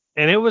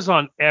 and it was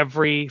on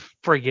every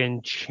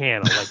friggin'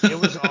 channel. Like it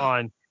was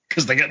on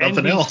because they got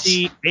nothing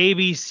NBC, else.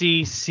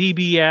 ABC,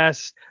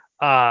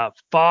 CBS,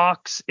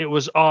 Fox. It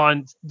was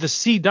on the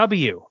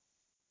CW.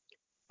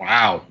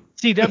 Wow.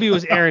 CW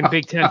was airing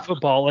Big Ten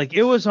football. Like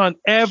it was on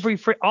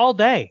all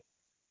day.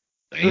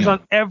 Damn. It was on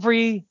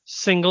every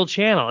single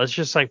channel. It's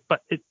just like,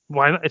 but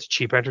why not? It's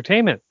cheap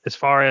entertainment as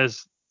far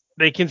as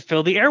they can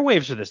fill the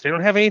airwaves with this. They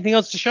don't have anything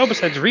else to show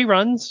besides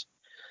reruns.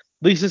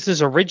 At least this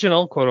is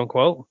original, quote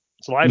unquote.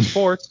 It's live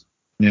sports.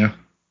 Yeah.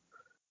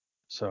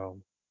 So,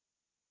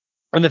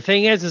 and the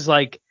thing is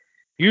like,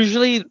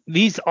 usually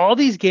all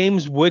these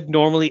games would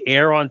normally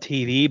air on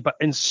TV, but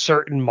in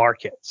certain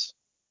markets,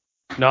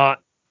 not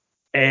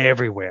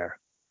everywhere.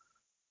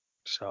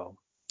 So.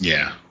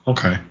 Yeah.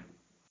 Okay.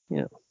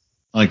 Yeah.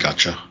 I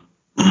gotcha.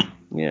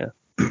 Yeah.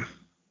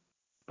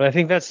 But I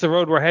think that's the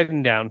road we're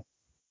heading down.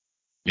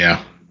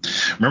 Yeah.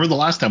 Remember the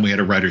last time we had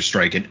a writer's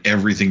strike and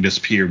everything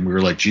disappeared and we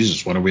were like,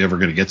 Jesus, when are we ever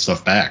going to get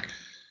stuff back?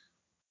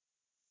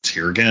 It's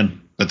here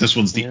again. But this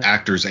one's the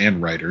actors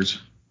and writers.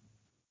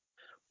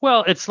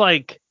 Well, it's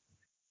like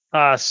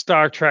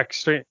Star Trek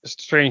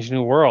Strange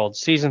New World.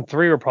 Season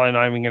 3 we're probably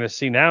not even going to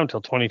see now until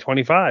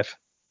 2025.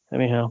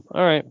 Anyhow.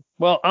 All right.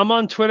 Well, I'm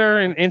on Twitter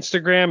and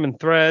Instagram and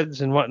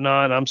Threads and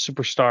whatnot. I'm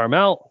Superstar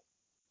Mel.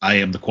 I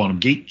am the Quantum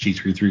Geek,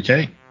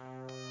 G33K.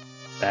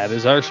 That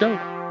is our show.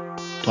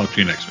 Talk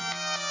to you next week.